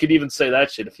snow. You could even say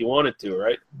that shit if you wanted to,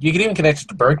 right? You could even connect it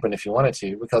to Bergman if you wanted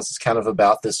to, because it's kind of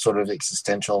about this sort of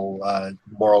existential,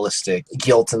 moralistic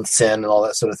guilt and sin and all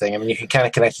that sort of thing. I mean, you can kind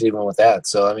of connect it even with that.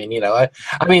 So, I mean, you know,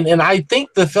 and I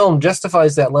think the film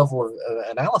justifies that level of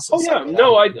analysis. Oh yeah,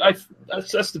 no,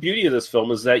 that's the beauty of this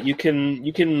film, is that you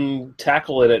can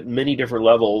tackle it at many different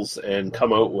levels and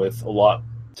come out with a lot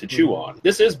to chew on.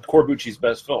 This is Corbucci's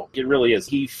best film. It really is.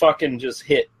 He fucking just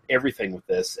hit everything with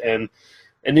this. And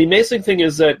the amazing thing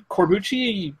is that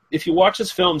Corbucci, if you watch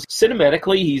his films,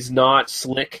 cinematically, he's not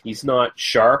slick. He's not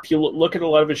sharp. You look at a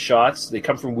lot of his shots, they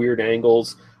come from weird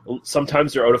angles.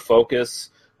 Sometimes they're out of focus.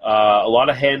 A lot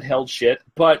of handheld shit.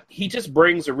 But he just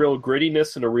brings a real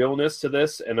grittiness and a realness to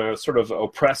this, and a sort of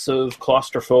oppressive,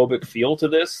 claustrophobic feel to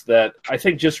this that I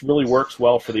think just really works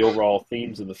well for the overall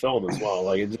themes of the film as well.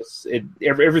 Like,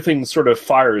 everything sort of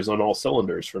fires on all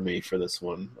cylinders for me for this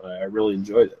one. I really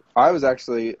enjoyed it. I was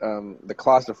actually the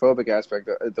claustrophobic aspect.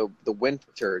 The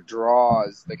winter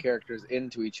draws the characters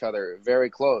into each other very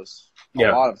close a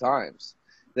lot of times.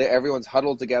 Everyone's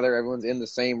huddled together. Everyone's in the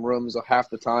same rooms half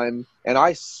the time. And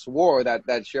I swore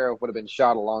that sheriff would have been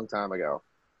shot a long time ago.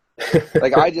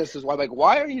 Like, I just was like,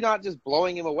 why are you not just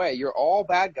blowing him away? You're all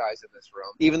bad guys in this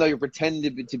room, even though you're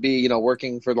pretending to be, you know,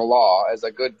 working for the law as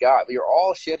a good guy. But you're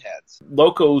all shitheads.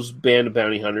 Loco's band of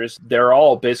bounty hunters, they're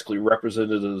all basically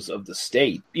representatives of the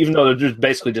state, even though they're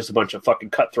basically just a bunch of fucking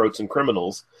cutthroats and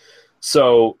criminals.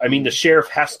 So, I mean, the sheriff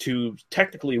has to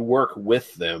technically work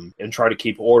with them and try to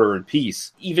keep order and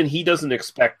peace. Even he doesn't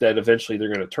expect that eventually they're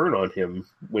going to turn on him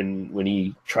when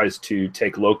he tries to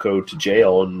take Loco to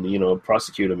jail and, you know,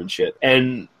 prosecute him and shit.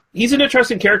 And he's an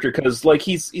interesting character because, like,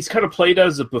 he's kind of played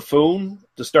as a buffoon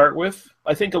to start with.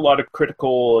 I think a lot of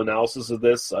critical analysis of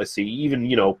this, I see even,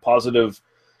 you know, positive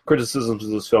criticisms of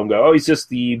this film go, oh, he's just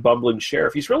the bumbling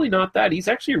sheriff. He's really not that. He's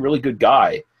actually a really good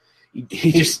guy.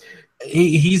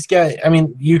 He's got, I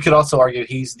mean, you could also argue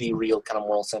he's the real kind of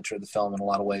moral center of the film in a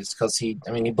lot of ways, because he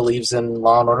believes in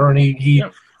law and order, and you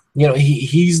know,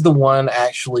 he's the one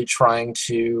actually trying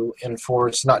to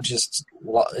enforce not just,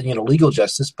 you know, legal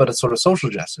justice, but a sort of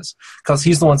social justice, because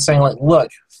he's the one saying, like,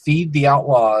 look, feed the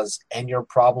outlaws and your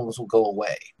problems will go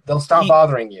away. They'll stop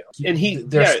bothering you. And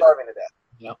they're starving to death.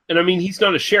 You know? And I mean, he's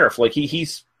not a sheriff. Like, he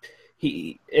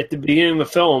at the beginning of the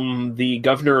film, the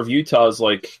governor of Utah is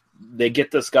like, they get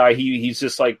this guy. He's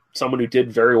just like someone who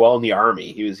did very well in the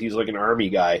army. He's like an army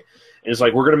guy, and it's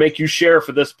like, we're gonna make you sheriff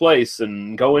of this place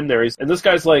and go in there. And this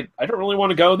guy's like, I don't really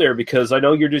want to go there because I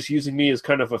know you're just using me as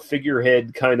kind of a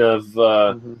figurehead, kind of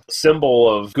symbol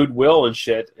of goodwill and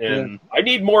shit. And I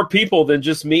need more people than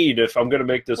just me if I'm gonna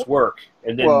make this work.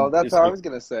 And then, well, that's how I was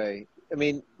gonna say. I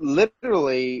mean,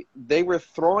 literally, they were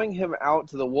throwing him out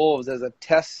to the wolves as a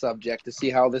test subject to see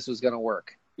how this was gonna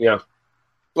work. Yeah.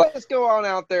 Let's go on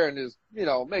out there and just, you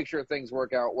know, make sure things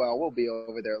work out well. We'll be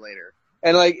over there later.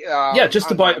 And like, just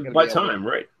to buy time,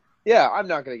 right? Yeah, I'm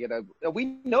not going to get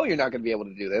we know you're not going to be able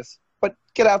to do this, but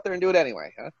get out there and do it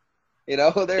anyway, huh? You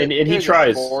know, and he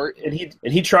tries,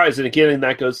 and he tries, and again, and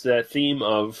that goes to that theme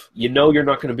of, you know, you're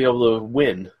not going to be able to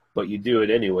win, but you do it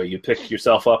anyway. You pick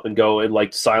yourself up and go, and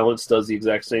like Silence does the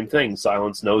exact same thing.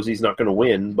 Silence knows he's not going to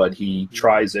win, but he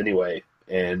tries anyway.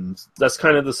 And that's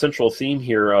kind of the central theme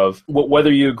here of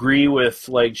whether you agree with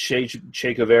like Che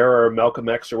Guevara or Malcolm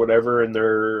X or whatever in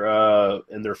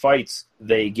their fights,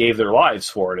 they gave their lives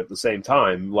for it at the same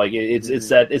time. Like it's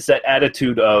that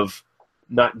attitude of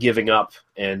not giving up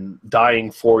and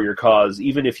dying for your cause,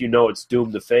 even if you know it's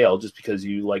doomed to fail, just because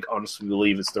you like honestly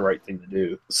believe it's the right thing to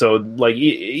do. So like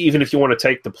even if you want to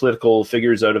take the political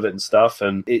figures out of it and stuff,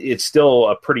 and it's still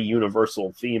a pretty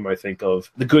universal theme, I think,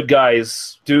 of the good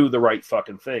guys do the right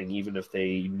fucking thing, even if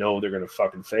they know they're going to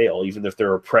fucking fail, even if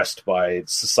they're oppressed by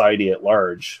society at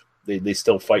large, they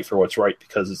still fight for what's right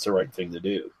because it's the right thing to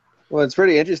do. Well, it's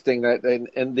pretty interesting that,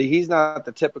 and he's not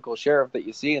the typical sheriff that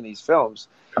you see in these films.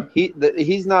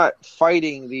 He's not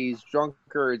fighting these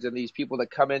drunkards and these people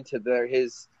that come into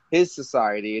his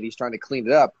society, and he's trying to clean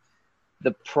it up.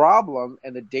 The problem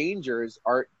and the dangers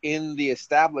are in the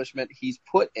establishment he's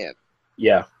put in.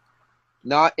 Yeah.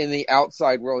 not in the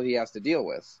outside world he has to deal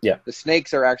with. Yeah. The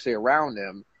snakes are actually around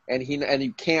him, and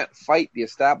you can't fight the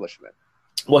establishment.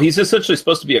 Well, he's essentially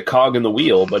supposed to be a cog in the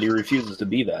wheel, but he refuses to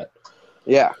be that.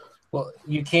 Yeah. Well,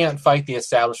 you can't fight the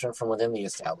establishment from within the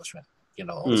establishment.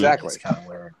 Exactly. It's kind of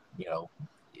where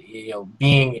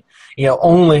being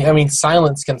only. I mean,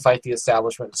 Silence can fight the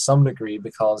establishment to some degree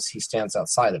because he stands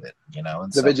outside of it.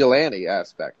 And the vigilante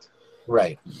aspect.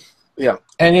 Right. Yeah.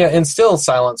 And still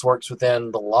Silence works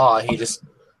within the law. He just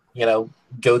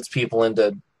goads people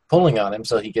into pulling on him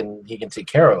so he can take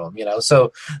care of them.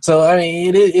 So I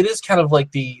mean, it is kind of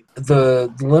like the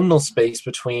liminal space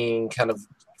between kind of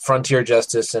frontier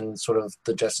justice and sort of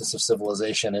the justice of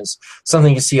civilization is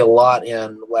something you see a lot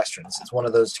in Westerns. It's one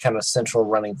of those kind of central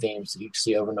running themes that you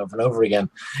see over and over and over again.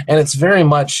 And it's very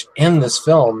much in this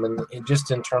film, and just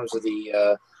in terms of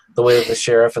the way that the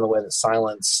sheriff and the way that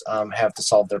Silence have to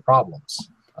solve their problems.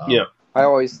 Yeah. I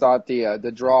always thought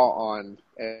the draw on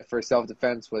for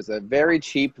self-defense was a very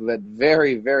cheap but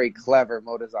very, very clever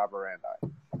modus operandi.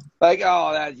 Like,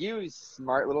 oh, that's you,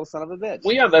 smart little son of a bitch.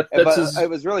 Well, yeah, it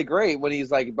was really great when he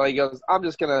goes, I'm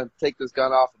just going to take this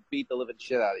gun off and beat the living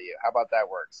shit out of you. How about that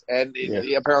works? And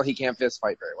apparently he can't fist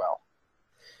fight very well.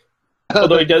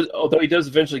 Although he does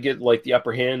eventually get like the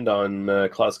upper hand on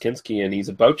Klaus Kinski, and he's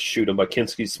about to shoot him, but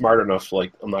Kinski's smart enough,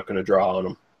 like, I'm not going to draw on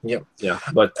him. Yep. Yeah.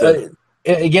 But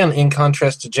again, in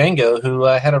contrast to Django, who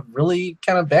had a really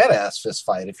kind of badass fist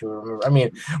fight, if you remember. I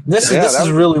mean, this is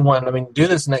really one. I mean, do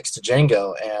this next to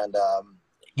Django, and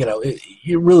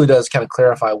it really does kind of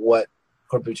clarify what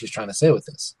Corbucci's trying to say with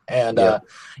this. And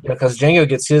because Django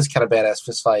gets his kind of badass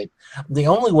fist fight, the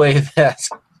only way that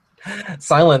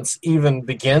Silence even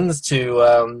begins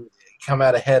to come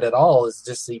out ahead at all is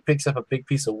just he picks up a big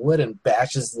piece of wood and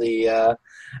bashes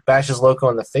Loco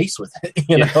in the face with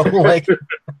it. Like.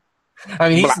 I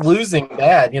mean, he's losing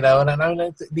bad, and I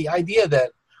mean, the idea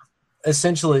that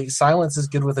essentially Silence is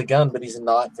good with a gun, but he's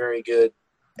not very good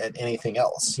at anything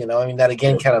else, I mean, that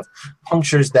again kind of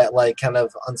punctures that like kind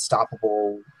of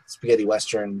unstoppable spaghetti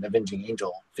western avenging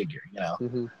angel figure,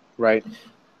 Mm-hmm. Right.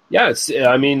 Yeah,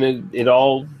 it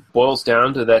all boils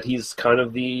down to that he's kind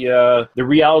of the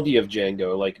reality of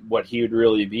Django, like what he would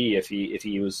really be if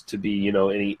he was to be,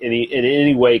 in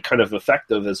any way kind of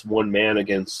effective as one man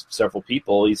against several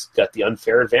people. He's got the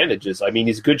unfair advantages. I mean,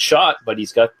 he's a good shot, but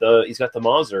he's got the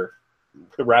Mauser,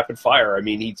 the rapid fire. I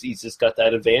mean, he's just got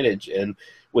that advantage, and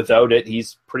without it,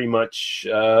 he's pretty much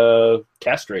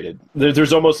castrated.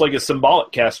 There's almost like a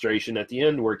symbolic castration at the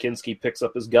end where Kinski picks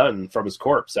up his gun from his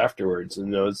corpse afterwards,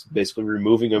 and it's basically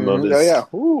removing him of his... Oh,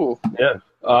 yeah. Ooh. Yeah.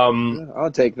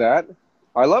 I'll take that.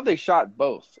 I love they shot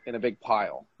both in a big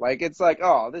pile. Like, it's like,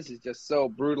 oh, this is just so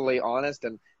brutally honest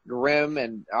and grim,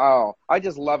 and I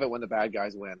just love it when the bad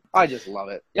guys win. I just love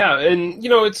it. Yeah, and,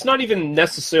 it's not even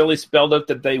necessarily spelled out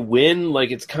that they win.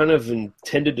 Like, it's kind of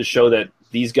intended to show that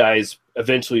these guys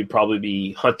eventually would probably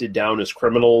be hunted down as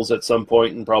criminals at some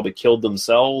point and probably killed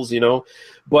themselves,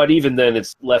 But even then,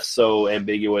 it's left so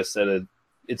ambiguous that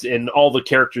it's in all the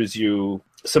characters you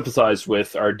sympathize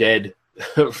with are dead.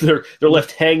 they're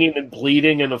left hanging and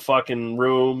bleeding in a fucking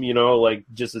room, like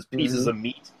just as pieces of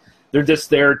meat. They're just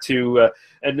there to,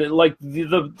 and like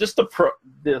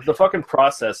the fucking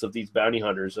process of these bounty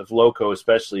hunters, of Loco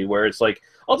especially, where it's like,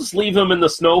 I'll just leave them in the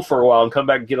snow for a while and come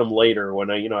back and get them later when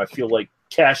I feel like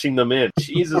cashing them in.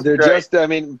 Jesus They're Christ. just, I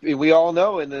mean, we all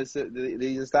know in these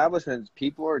establishments,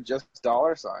 people are just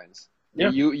dollar signs. Yeah.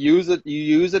 You use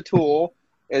a tool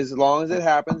as long as it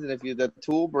happens, and if the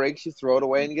tool breaks, you throw it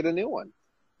away and get a new one.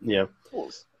 Yeah.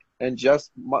 Tools. And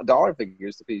just dollar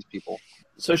figures to these people.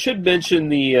 So I should mention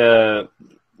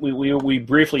we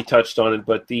briefly touched on it,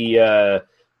 but the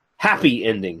happy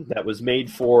ending that was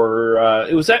made for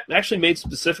it was actually made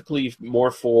specifically more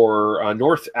for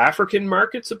North African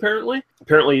markets. Apparently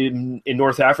in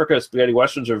North Africa, spaghetti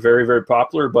westerns are very, very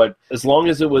popular. But as long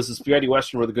as it was a spaghetti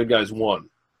western where the good guys won,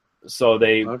 so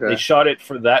they shot it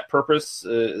for that purpose,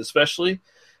 especially.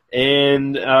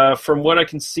 And from what I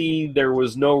can see, there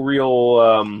was no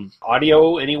real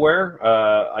audio anywhere.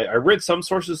 I read some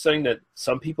sources saying that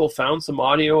some people found some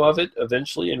audio of it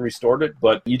eventually and restored it,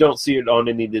 but you don't see it on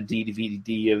any of the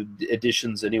DVD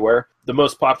editions anywhere. The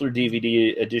most popular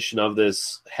DVD edition of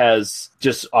this has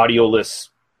just audioless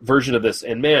version of this,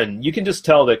 and man, you can just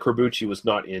tell that Corbucci was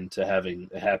not into having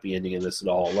a happy ending in this at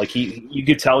all. Like you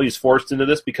could tell he's forced into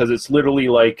this because it's literally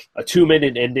like a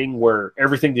 2-minute ending where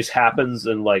everything just happens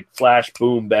and like flash,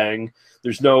 boom, bang.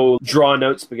 There's no drawn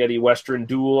out spaghetti western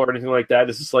duel or anything like that.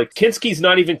 It's just like Kinski's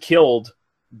not even killed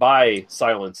by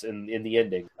Silence in the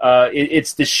ending.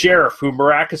 It's the sheriff who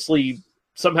miraculously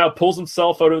somehow pulls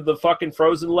himself out of the fucking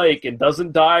frozen lake and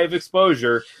doesn't die of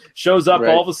exposure, shows up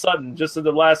all of a sudden just in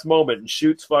the last moment and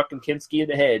shoots fucking Kinski in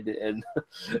the head.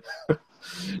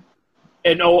 And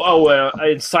in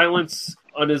silence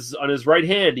on his right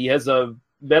hand, he has a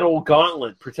metal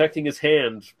gauntlet protecting his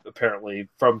hand, apparently,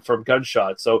 from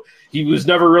gunshots. So he was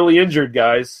never really injured,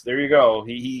 guys. There you go.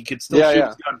 He could still shoot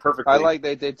his gun perfectly. I like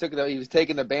they took he was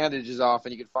taking the bandages off,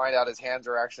 and you could find out his hands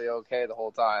are actually okay the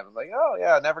whole time. I'm like, oh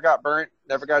yeah, never got burnt,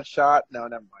 never got shot. No,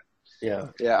 never mind. Yeah.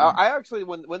 I actually,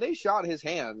 when they shot his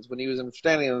hands, when he was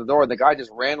standing in the door, and the guy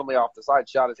just randomly off the side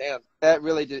shot his hands, that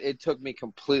really it took me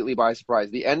completely by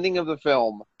surprise. The ending of the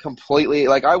film completely,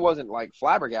 like, I wasn't like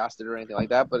flabbergasted or anything like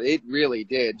that, but it really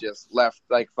did just left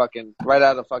like fucking right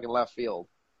out of fucking left field.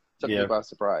 Took me by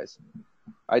surprise.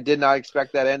 I did not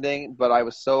expect that ending, but I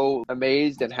was so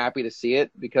amazed and happy to see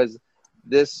it, because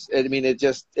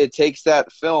it takes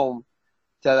that film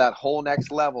to that whole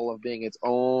next level of being its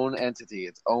own entity,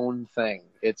 its own thing.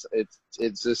 It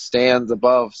just stands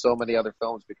above so many other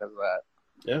films because of that.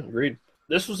 Yeah, agreed.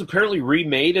 This was apparently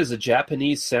remade as a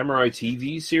Japanese samurai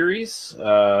TV series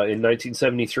in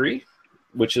 1973,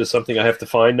 which is something I have to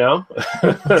find now.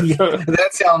 That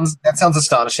sounds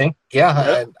astonishing.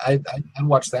 Yeah. I'd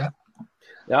watch that.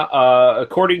 Yeah,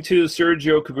 according to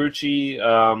Sergio Corbucci,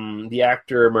 the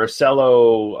actor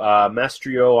Marcello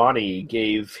Mastroianni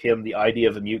gave him the idea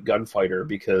of a mute gunfighter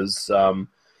because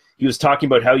he was talking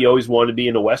about how he always wanted to be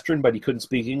in a Western, but he couldn't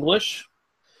speak English.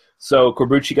 So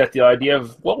Corbucci got the idea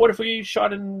of, well, what if we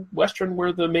shot in Western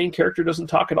where the main character doesn't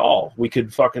talk at all? We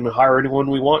could fucking hire anyone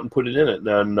we want and put it in it.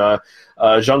 And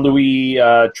Jean-Louis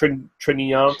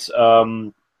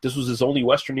Trintignant, this was his only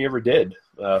Western he ever did.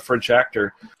 French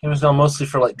actor. It was known mostly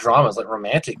for like dramas, like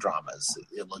romantic dramas.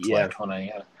 It looks like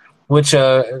which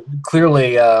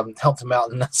clearly helped him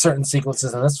out in certain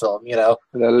sequences in this film. You know,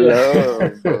 the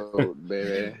love boat,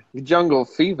 baby, jungle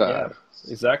fever. Yeah,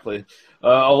 exactly.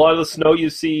 A lot of the snow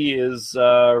you see is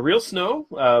real snow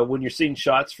when you're seeing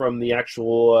shots from the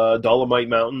actual Dolomite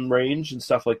mountain range and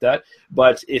stuff like that.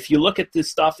 But if you look at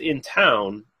this stuff in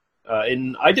town.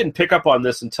 And I didn't pick up on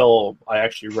this until I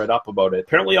actually read up about it.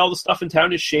 Apparently all the stuff in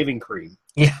town is shaving cream.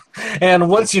 Yeah, and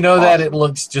once you know that, it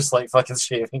looks just like fucking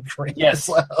shaving cream. Yes.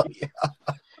 Well,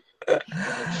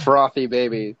 frothy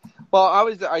baby.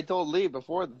 Well, I told Lee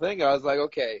before the thing, I was like,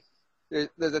 okay,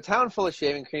 there's a town full of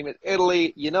shaving cream in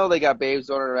Italy. You know they got babes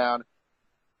running around.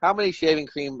 How many shaving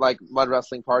cream, like, mud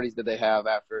wrestling parties did they have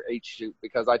after each shoot?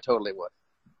 Because I totally would.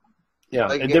 Yeah,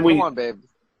 like, and then come on, babe.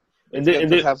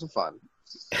 Let's have some fun.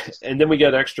 And then we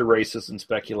got extra racist and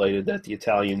speculated that the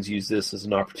Italians used this as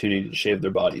an opportunity to shave their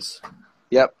bodies.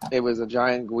 Yep, it was a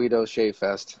giant Guido shave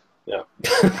fest. Yeah.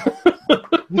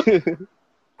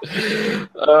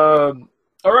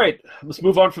 All right, let's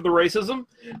move on from the racism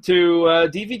to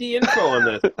DVD info on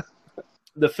this.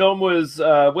 The film was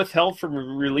withheld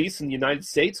from release in the United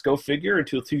States, go figure,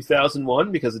 until 2001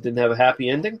 because it didn't have a happy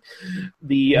ending.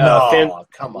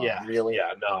 Come on, really?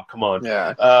 Yeah, no, come on.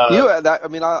 Yeah,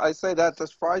 I say that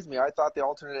surprised me. I thought the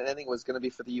alternate ending was going to be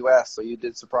for the U.S., so you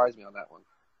did surprise me on that one.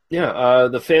 Yeah,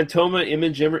 the Fantoma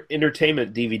Image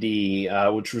Entertainment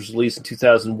DVD, which was released in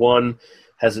 2001,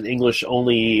 has an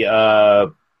English-only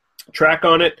track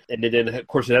on it, and then of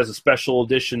course it has a special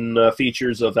edition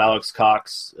features of Alex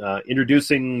Cox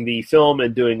introducing the film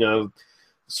and doing a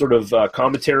sort of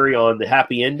commentary on the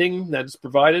happy ending that is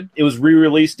provided. It was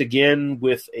re-released again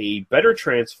with a better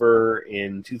transfer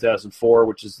in 2004,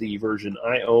 which is the version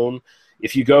I own.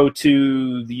 If you go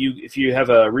to if you have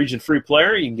a region-free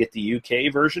player, you can get the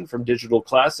UK version from Digital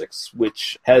Classics,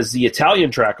 which has the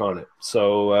Italian track on it.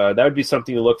 So that would be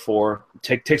something to look for.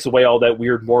 Takes away all that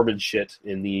weird Mormon shit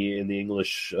in the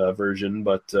English version,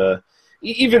 but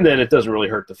even then, it doesn't really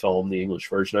hurt the film. The English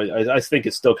version, I think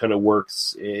it still kind of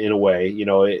works in a way. You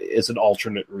know, it's an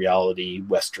alternate reality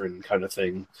Western kind of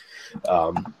thing.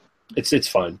 It's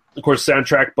fine. Of course,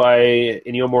 soundtrack by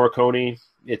Ennio Morricone.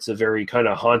 It's a very kind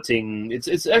of haunting.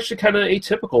 It's actually kind of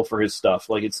atypical for his stuff.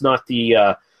 Like, it's not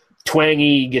the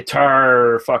twangy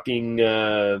guitar fucking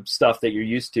stuff that you're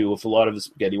used to with a lot of the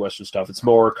spaghetti Western stuff. It's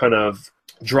more kind of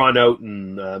drawn out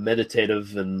and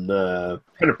meditative and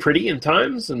kind of pretty in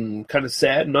times and kind of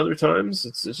sad in other times.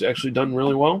 It's actually done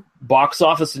really well. Box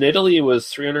office in Italy was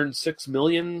 306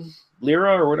 million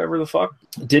lira or whatever the fuck.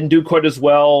 Didn't do quite as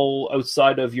well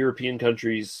outside of European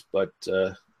countries, but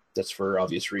that's for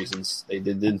obvious reasons. They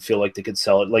didn't feel like they could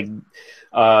sell it. Like,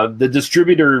 the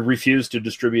distributor refused to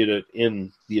distribute it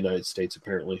in the United States,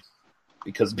 apparently.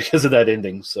 because of that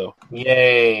ending. So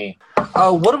yay!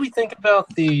 What do we think about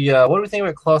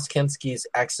Klaus Kinski's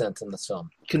accent in this film?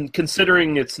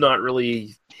 Considering it's not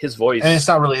really his voice, and it's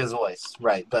not really his voice,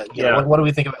 right? But you know, what do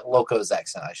we think about Loco's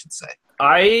accent? I should say.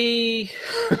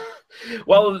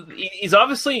 Well, he's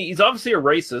obviously a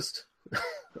racist.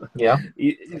 Yeah,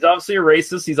 he's obviously a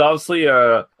racist. He's obviously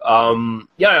I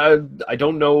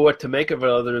don't know what to make of it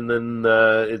other than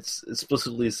it's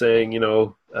explicitly saying,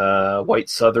 white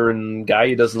Southern guy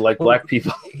who doesn't like black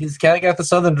people. He's kind of got the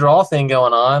Southern drawl thing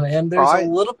going on, and there's a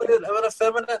little bit of an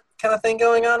effeminate kind of thing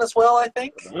going on as well, I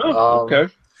think. Oh,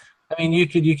 okay. I mean, you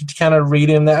could kind of read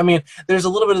him that. I mean, there's a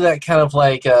little bit of that kind of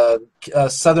like a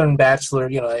Southern bachelor,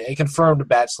 a confirmed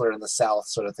bachelor in the South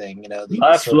sort of thing,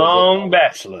 lifelong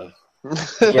bachelor.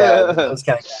 Yeah, those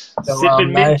kind of guys.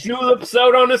 Sipping mint juleps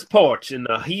out on his porch in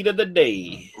the heat of the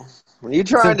day. Are you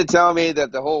trying to tell me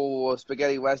that the whole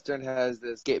spaghetti western has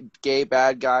this gay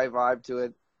bad guy vibe to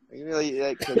it? Really,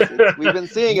 we've been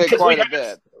seeing it quite a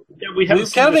bit. Yeah, we've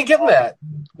kind of been getting that.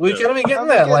 We've kind of been getting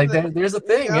that. Like, there's a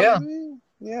thing, yeah.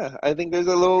 Yeah, I think there's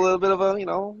a little bit of a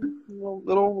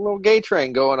little gay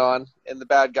train going on in the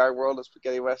bad guy world of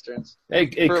spaghetti westerns.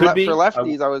 It could be for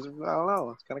lefties. I don't know.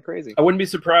 It's kind of crazy. I wouldn't be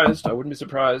surprised.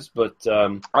 But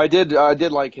I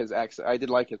did like his accent. I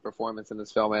did like his performance in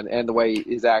this film and the way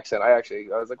his accent. I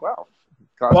was like, wow.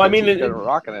 Well, I mean,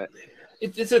 rocking it.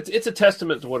 It's a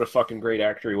testament to what a fucking great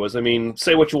actor he was. I mean,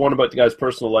 say what you want about the guy's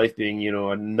personal life being, a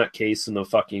nutcase and a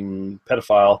fucking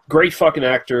pedophile. Great fucking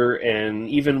actor, and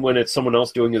even when it's someone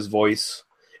else doing his voice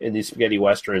in these spaghetti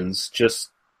westerns,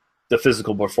 just the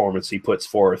physical performance he puts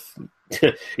forth,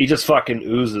 he just fucking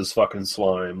oozes fucking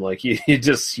slime. Like you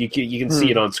can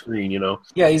see it on screen,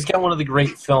 Yeah, he's got one of the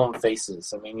great film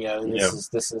faces. I mean,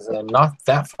 this is not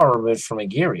that far removed from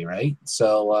Aguirre, right?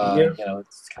 So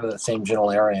it's kind of the same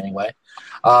general era anyway.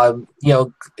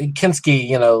 Kinski,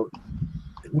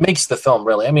 makes the film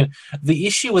really. I mean, the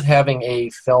issue with having a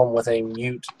film with a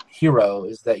mute hero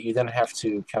is that you then have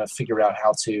to kind of figure out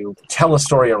how to tell a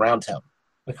story around him.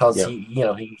 Because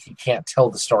he can't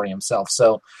tell the story himself.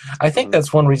 So I think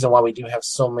that's one reason why we do have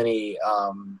so many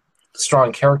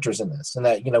strong characters in this, and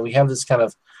that we have this kind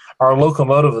of our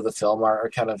locomotive of the film, our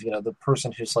kind of the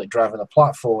person who's like driving the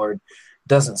plot forward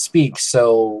doesn't speak.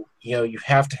 So you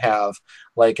have to have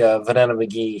like Vanessa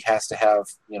McGee has to have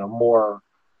more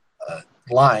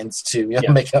lines to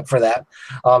make up for that,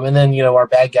 and then our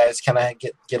bad guys kind of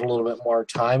get a little bit more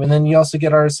time, and then you also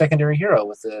get our secondary hero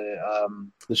with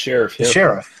the sheriff,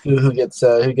 who gets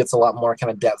a lot more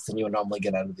kind of depth than you would normally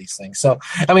get out of these things. So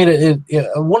I mean,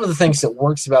 one of the things that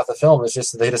works about the film is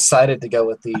just that they decided to go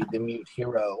with the mute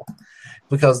hero,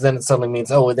 because then it suddenly means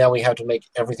then we have to make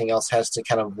everything else has to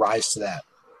kind of rise to that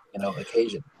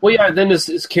occasion. Well, yeah, then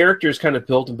his character is kind of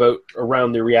built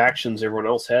around the reactions everyone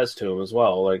else has to him as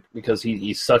well, like because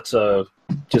he's such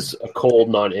just a cold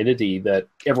non-entity that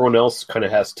everyone else kind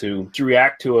of has to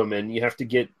react to him, and you have to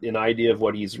get an idea of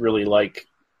what he's really like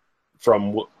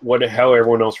from how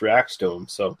everyone else reacts to him.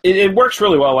 So it works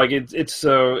really well. Like it's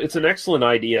an excellent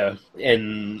idea,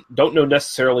 and don't know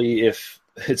necessarily if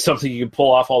it's something you can pull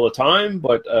off all the time,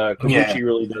 but Corbucci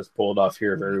really does pull it off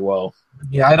here very well.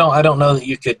 Yeah, I don't know that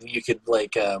you could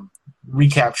like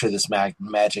recapture this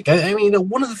magic. I mean,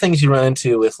 one of the things you run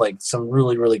into with like some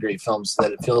really, really great films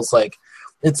that it feels like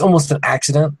it's almost an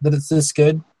accident that it's this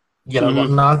good.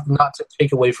 Not to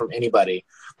take away from anybody,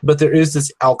 but there is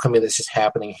this alchemy that's just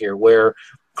happening here where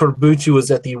Corbucci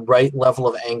was at the right level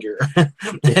of anger, and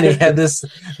he had this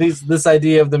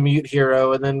idea of the mute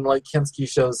hero, and then like Kinski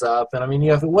shows up, and I mean,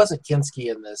 if it wasn't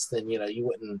Kinski in this, then you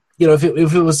wouldn't,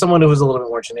 if it was someone who was a little bit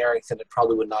more generic, then it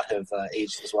probably would not have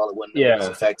aged as well. It wouldn't have been as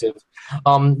effective.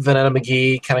 Vanessa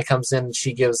McGee kind of comes in, and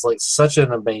she gives like such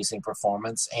an amazing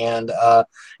performance, and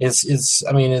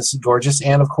it's gorgeous,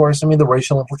 and of course, I mean, the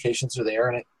racial implications are there,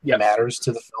 and it matters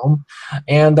to the film,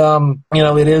 and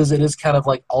it is kind of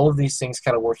like all of these things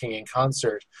kind of working in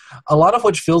concert. A lot of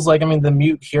which feels like, I mean, the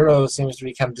mute hero seems to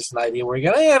be kind of just an idea where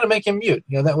you go, to make him mute.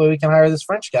 That way we can hire this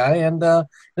French guy, and he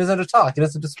doesn't have to talk. He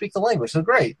doesn't have to speak the language. So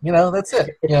great. That's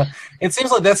it. It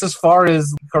seems like that's as far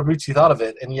as Corbucci thought of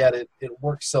it, and yet it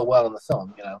works so well in the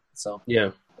film, So yeah.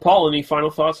 Paul, any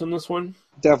final thoughts on this one?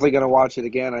 Definitely going to watch it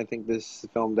again. I think this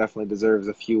film definitely deserves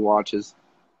a few watches,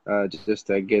 just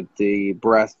to get the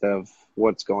breadth of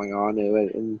what's going on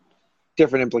and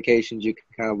different implications you can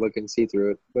kind of look and see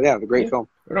through it. But yeah, the great film.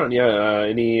 Right on.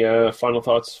 Any final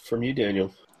thoughts from you,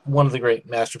 Daniel? One of the great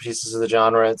masterpieces of the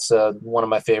genre. It's one of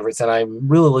my favorites, and I'm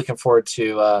really looking forward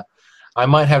to. I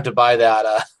might have to buy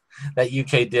that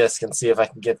UK disc and see if I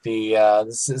can get see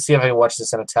if I can watch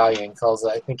this in Italian, because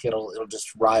I think it'll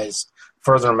just rise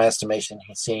further my estimation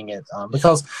seeing it,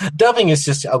 because dubbing is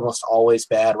just almost always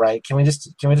bad, right? Can we just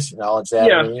acknowledge that?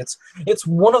 Yeah. I mean, it's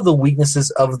one of the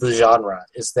weaknesses of the genre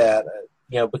is that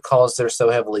because they're so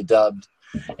heavily dubbed,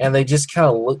 and they just kind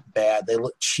of look bad. They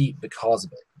look cheap because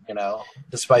of it.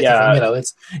 Despite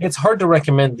it's hard to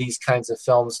recommend these kinds of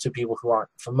films to people who aren't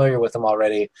familiar with them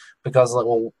already, because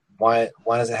why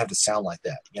does it have to sound like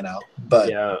that?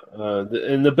 But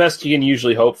and the best you can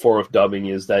usually hope for with dubbing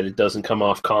is that it doesn't come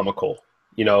off comical.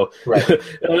 Right.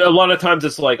 A lot of times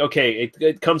it's like, okay,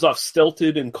 it comes off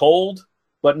stilted and cold,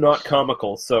 but not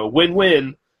comical. So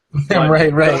win-win.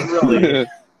 Right. Not really.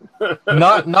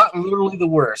 not literally the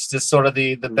worst. It's sort of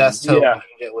the best hope you can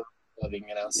get with dubbing.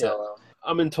 So.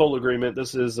 I'm in total agreement.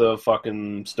 This is a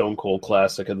fucking stone cold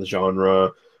classic of the genre.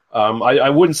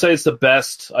 I wouldn't say it's the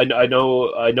best. I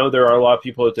know there are a lot of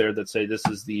people out there that say this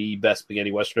is the best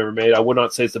spaghetti western ever made. I would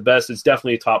not say it's the best. It's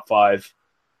definitely a top 5.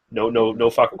 No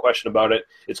fucking question about it.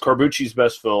 It's Corbucci's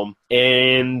best film.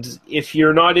 And if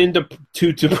you're not into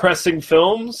too depressing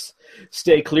films,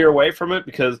 stay clear away from it,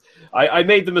 because I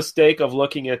made the mistake of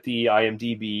looking at the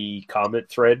IMDb comment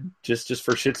thread just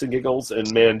for shits and giggles, and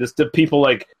man, just the people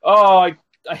like, I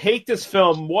hate this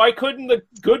film. Why couldn't the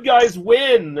good guys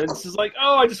win? And it's just like,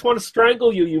 I just want to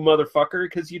strangle you, you motherfucker,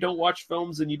 because you don't watch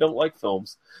films and you don't like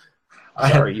films.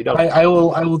 Sorry, you don't. I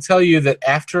will tell you that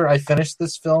after I finished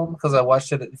this film, because I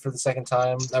watched it for the second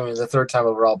time, I mean the third time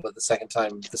overall, but the second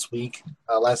time this week,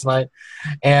 last night,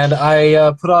 and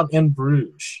I put on In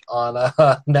Bruges on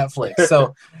Netflix.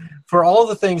 So for all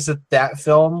the things that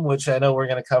film, which I know we're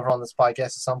going to cover on this podcast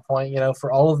at some point,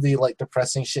 for all of the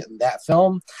depressing shit in that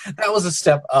film, that was a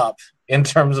step up in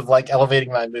terms of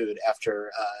elevating my mood after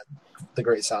The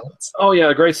Great Silence. Oh yeah,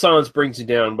 The Great Silence brings you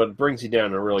down, but it brings you down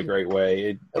in a really great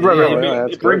way.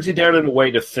 It brings you down in a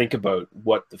way to think about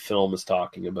what the film is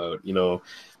talking about.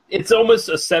 It's almost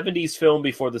a 70s film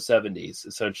before the 70s,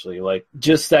 essentially.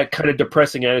 Just that kind of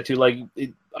depressing attitude.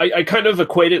 I kind of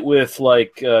equate it with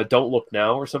Don't Look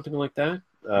Now or something like that,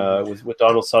 with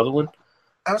Donald Sutherland.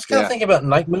 I was kind of thinking about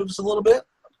Night Moves a little bit.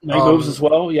 Night Moves as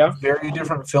well, yeah. Very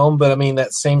different film, but I mean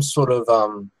that same sort of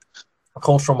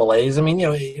cultural malaise. I mean,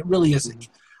 it really is.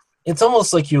 It's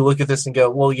almost like you look at this and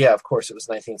go, well, yeah, of course it was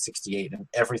 1968 and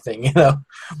everything,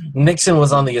 Nixon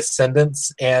was on the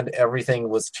ascendance and everything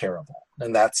was terrible.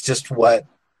 And that's just what,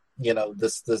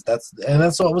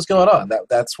 that's what was going on.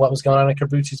 That's what was going on in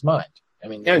Corbucci's mind. I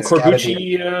mean, and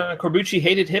Corbucci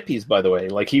hated hippies, by the way.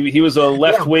 He was a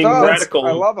left-wing radical.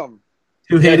 I love him.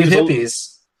 Who hated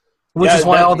hippies. Which is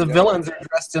why all the villains are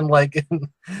dressed in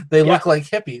they look like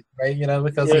hippies, right?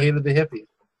 Because he hated the hippies.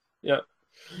 Yeah.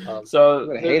 So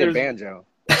I hated Banjo.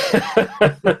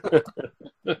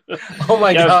 Oh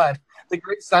my God. The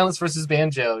Great Silence versus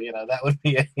Banjo, that would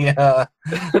be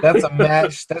that's a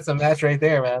match. That's a match right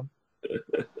there, man.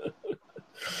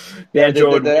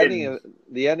 Banjo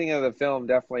the ending of the film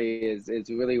definitely is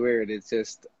really weird. It's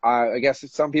just I guess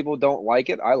some people don't like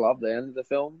it. I love the end of the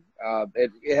film.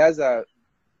 It has a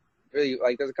really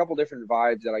there's a couple different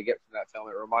vibes that I get from that film.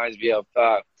 It reminds me of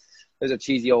there's a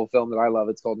cheesy old film that I love.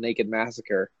 It's called Naked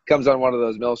Massacre. It comes on one of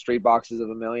those Mill Street boxes of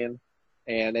 $1 million,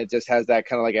 and it just has that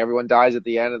kind of everyone dies at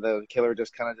the end, and the killer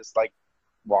just kind of just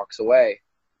walks away.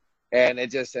 And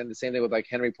and the same thing with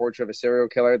Henry Portrait of a Serial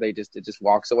Killer. It just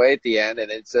walks away at the end,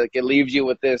 and it leaves you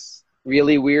with this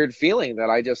really weird feeling that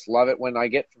I just love it when I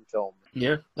get from film.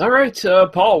 Yeah. All right,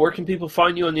 Paul, where can people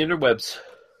find you on the interwebs?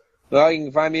 Well, you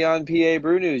can find me on PA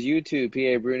Brew News, YouTube,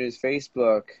 PA Brew News,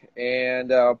 Facebook,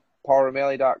 and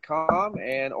paulrameli.com,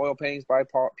 and Oil Paintings by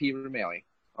P. Rameli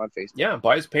on Facebook. Yeah,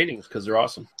 buy his paintings because they're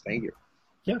awesome. Thank you.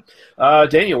 Yeah.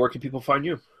 Daniel, where can people find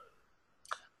you?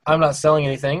 I'm not selling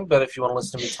anything, but if you want to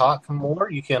listen to me talk more,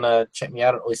 you can check me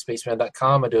out at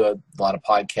earlyspaceman.com. I do a lot of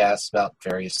podcasts about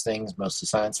various things, mostly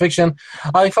science fiction.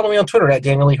 Follow me on Twitter at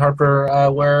Daniel Lee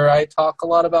Harper, where I talk a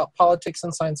lot about politics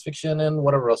and science fiction and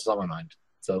whatever else is on my mind.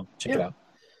 So check it out.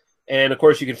 And, of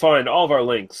course, you can find all of our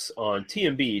links on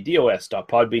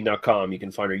tmbdos.podbean.com. You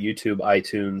can find our YouTube,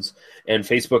 iTunes, and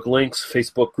Facebook links.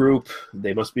 Facebook group,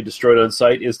 They Must Be Destroyed on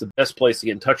Sight, is the best place to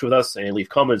get in touch with us and leave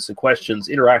comments and questions,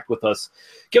 interact with us,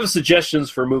 give us suggestions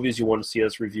for movies you want to see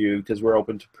us review, because we're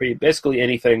open to basically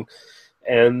anything.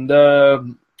 And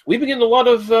we've been getting a lot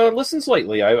of listens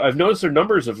lately. I've noticed our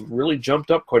numbers have really jumped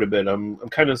up quite a bit. I'm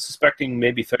kind of suspecting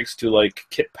maybe thanks to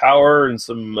Kit Power and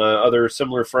some other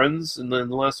similar friends in the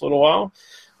last little while.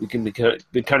 We can be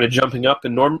kind of jumping up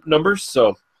in numbers,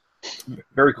 so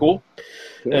very cool.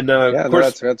 Cool. And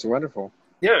that's wonderful.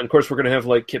 Yeah, and of course we're going to have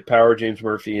Kit Power, James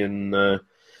Murphy, and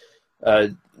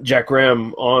Jack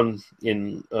Graham on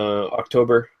in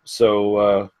October.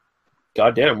 So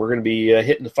goddamn, we're going to be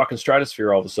hitting the fucking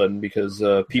stratosphere all of a sudden because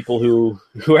people who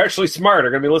are actually smart are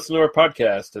going to be listening to our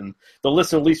podcast, and they'll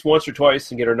listen at least once or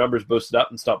twice and get our numbers boosted up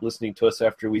and stop listening to us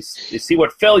after they see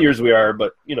what failures we are.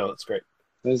 But, it's great.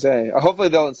 Hopefully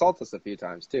they'll insult us a few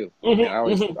times, too. Mm-hmm. I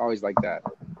always like that.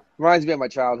 Reminds me of my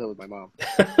childhood with my mom.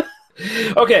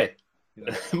 Okay,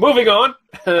 moving on.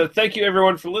 Thank you,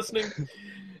 everyone, for listening.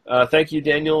 Thank you,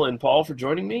 Daniel and Paul, for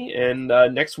joining me. And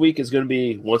next week is going to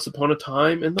be Once Upon a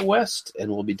Time in the West, and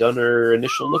we'll be done our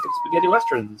initial look at spaghetti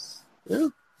westerns. Yeah.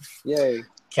 Yay.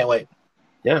 Can't wait.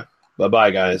 Yeah. Bye-bye,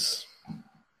 guys.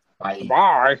 Bye.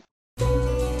 Bye.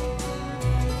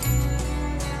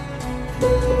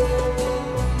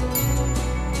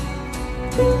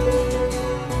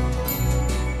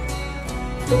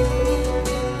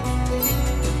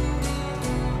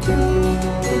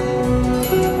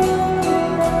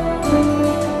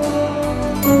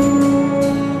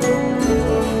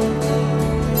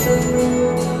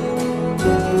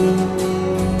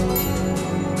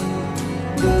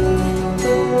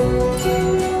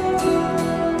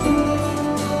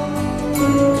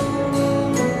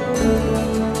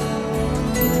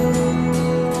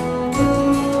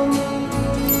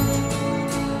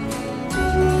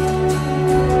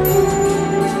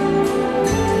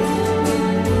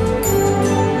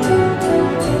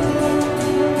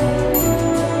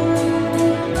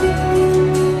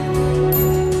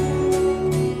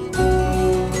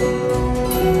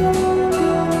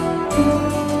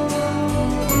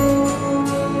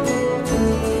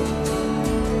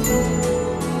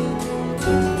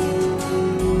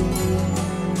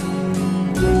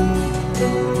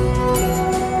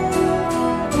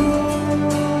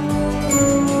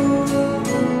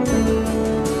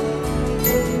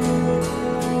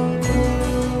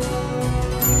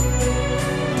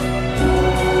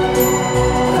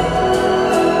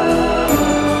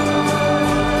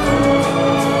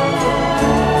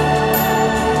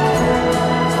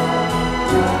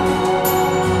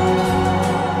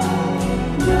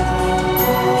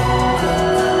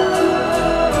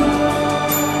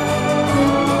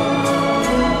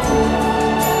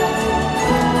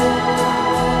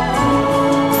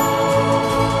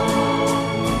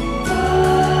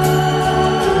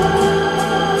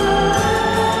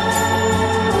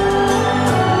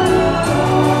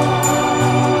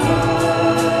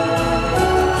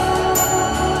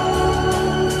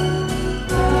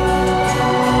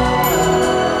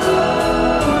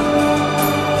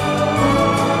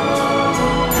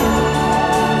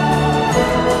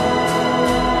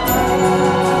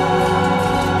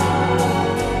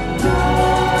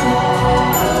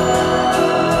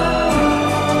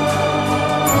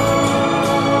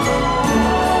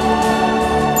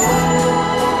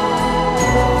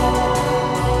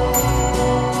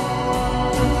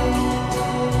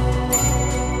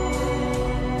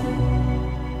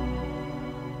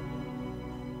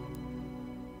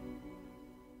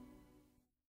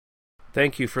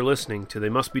 Thank you for listening to They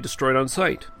Must Be Destroyed on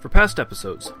Sight. For past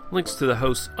episodes, links to the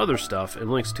host's other stuff,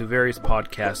 and links to various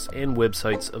podcasts and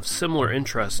websites of similar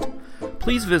interest,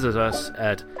 please visit us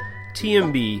at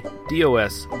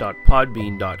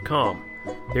tmbdos.podbean.com.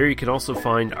 There you can also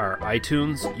find our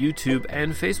iTunes, YouTube,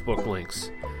 and Facebook links.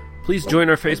 Please join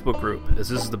our Facebook group, as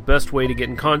this is the best way to get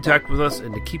in contact with us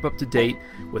and to keep up to date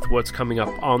with what's coming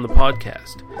up on the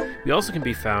podcast. We also can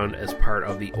be found as part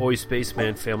of the Oi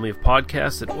Spaceman family of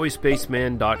podcasts at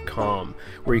oispaceman.com,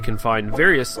 where you can find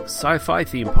various sci-fi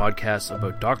themed podcasts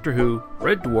about Doctor Who,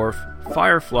 Red Dwarf,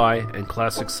 Firefly, and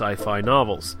classic sci-fi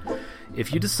novels.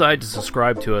 If you decide to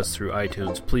subscribe to us through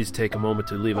iTunes, please take a moment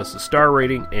to leave us a star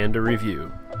rating and a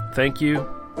review. Thank you.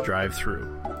 Drive through.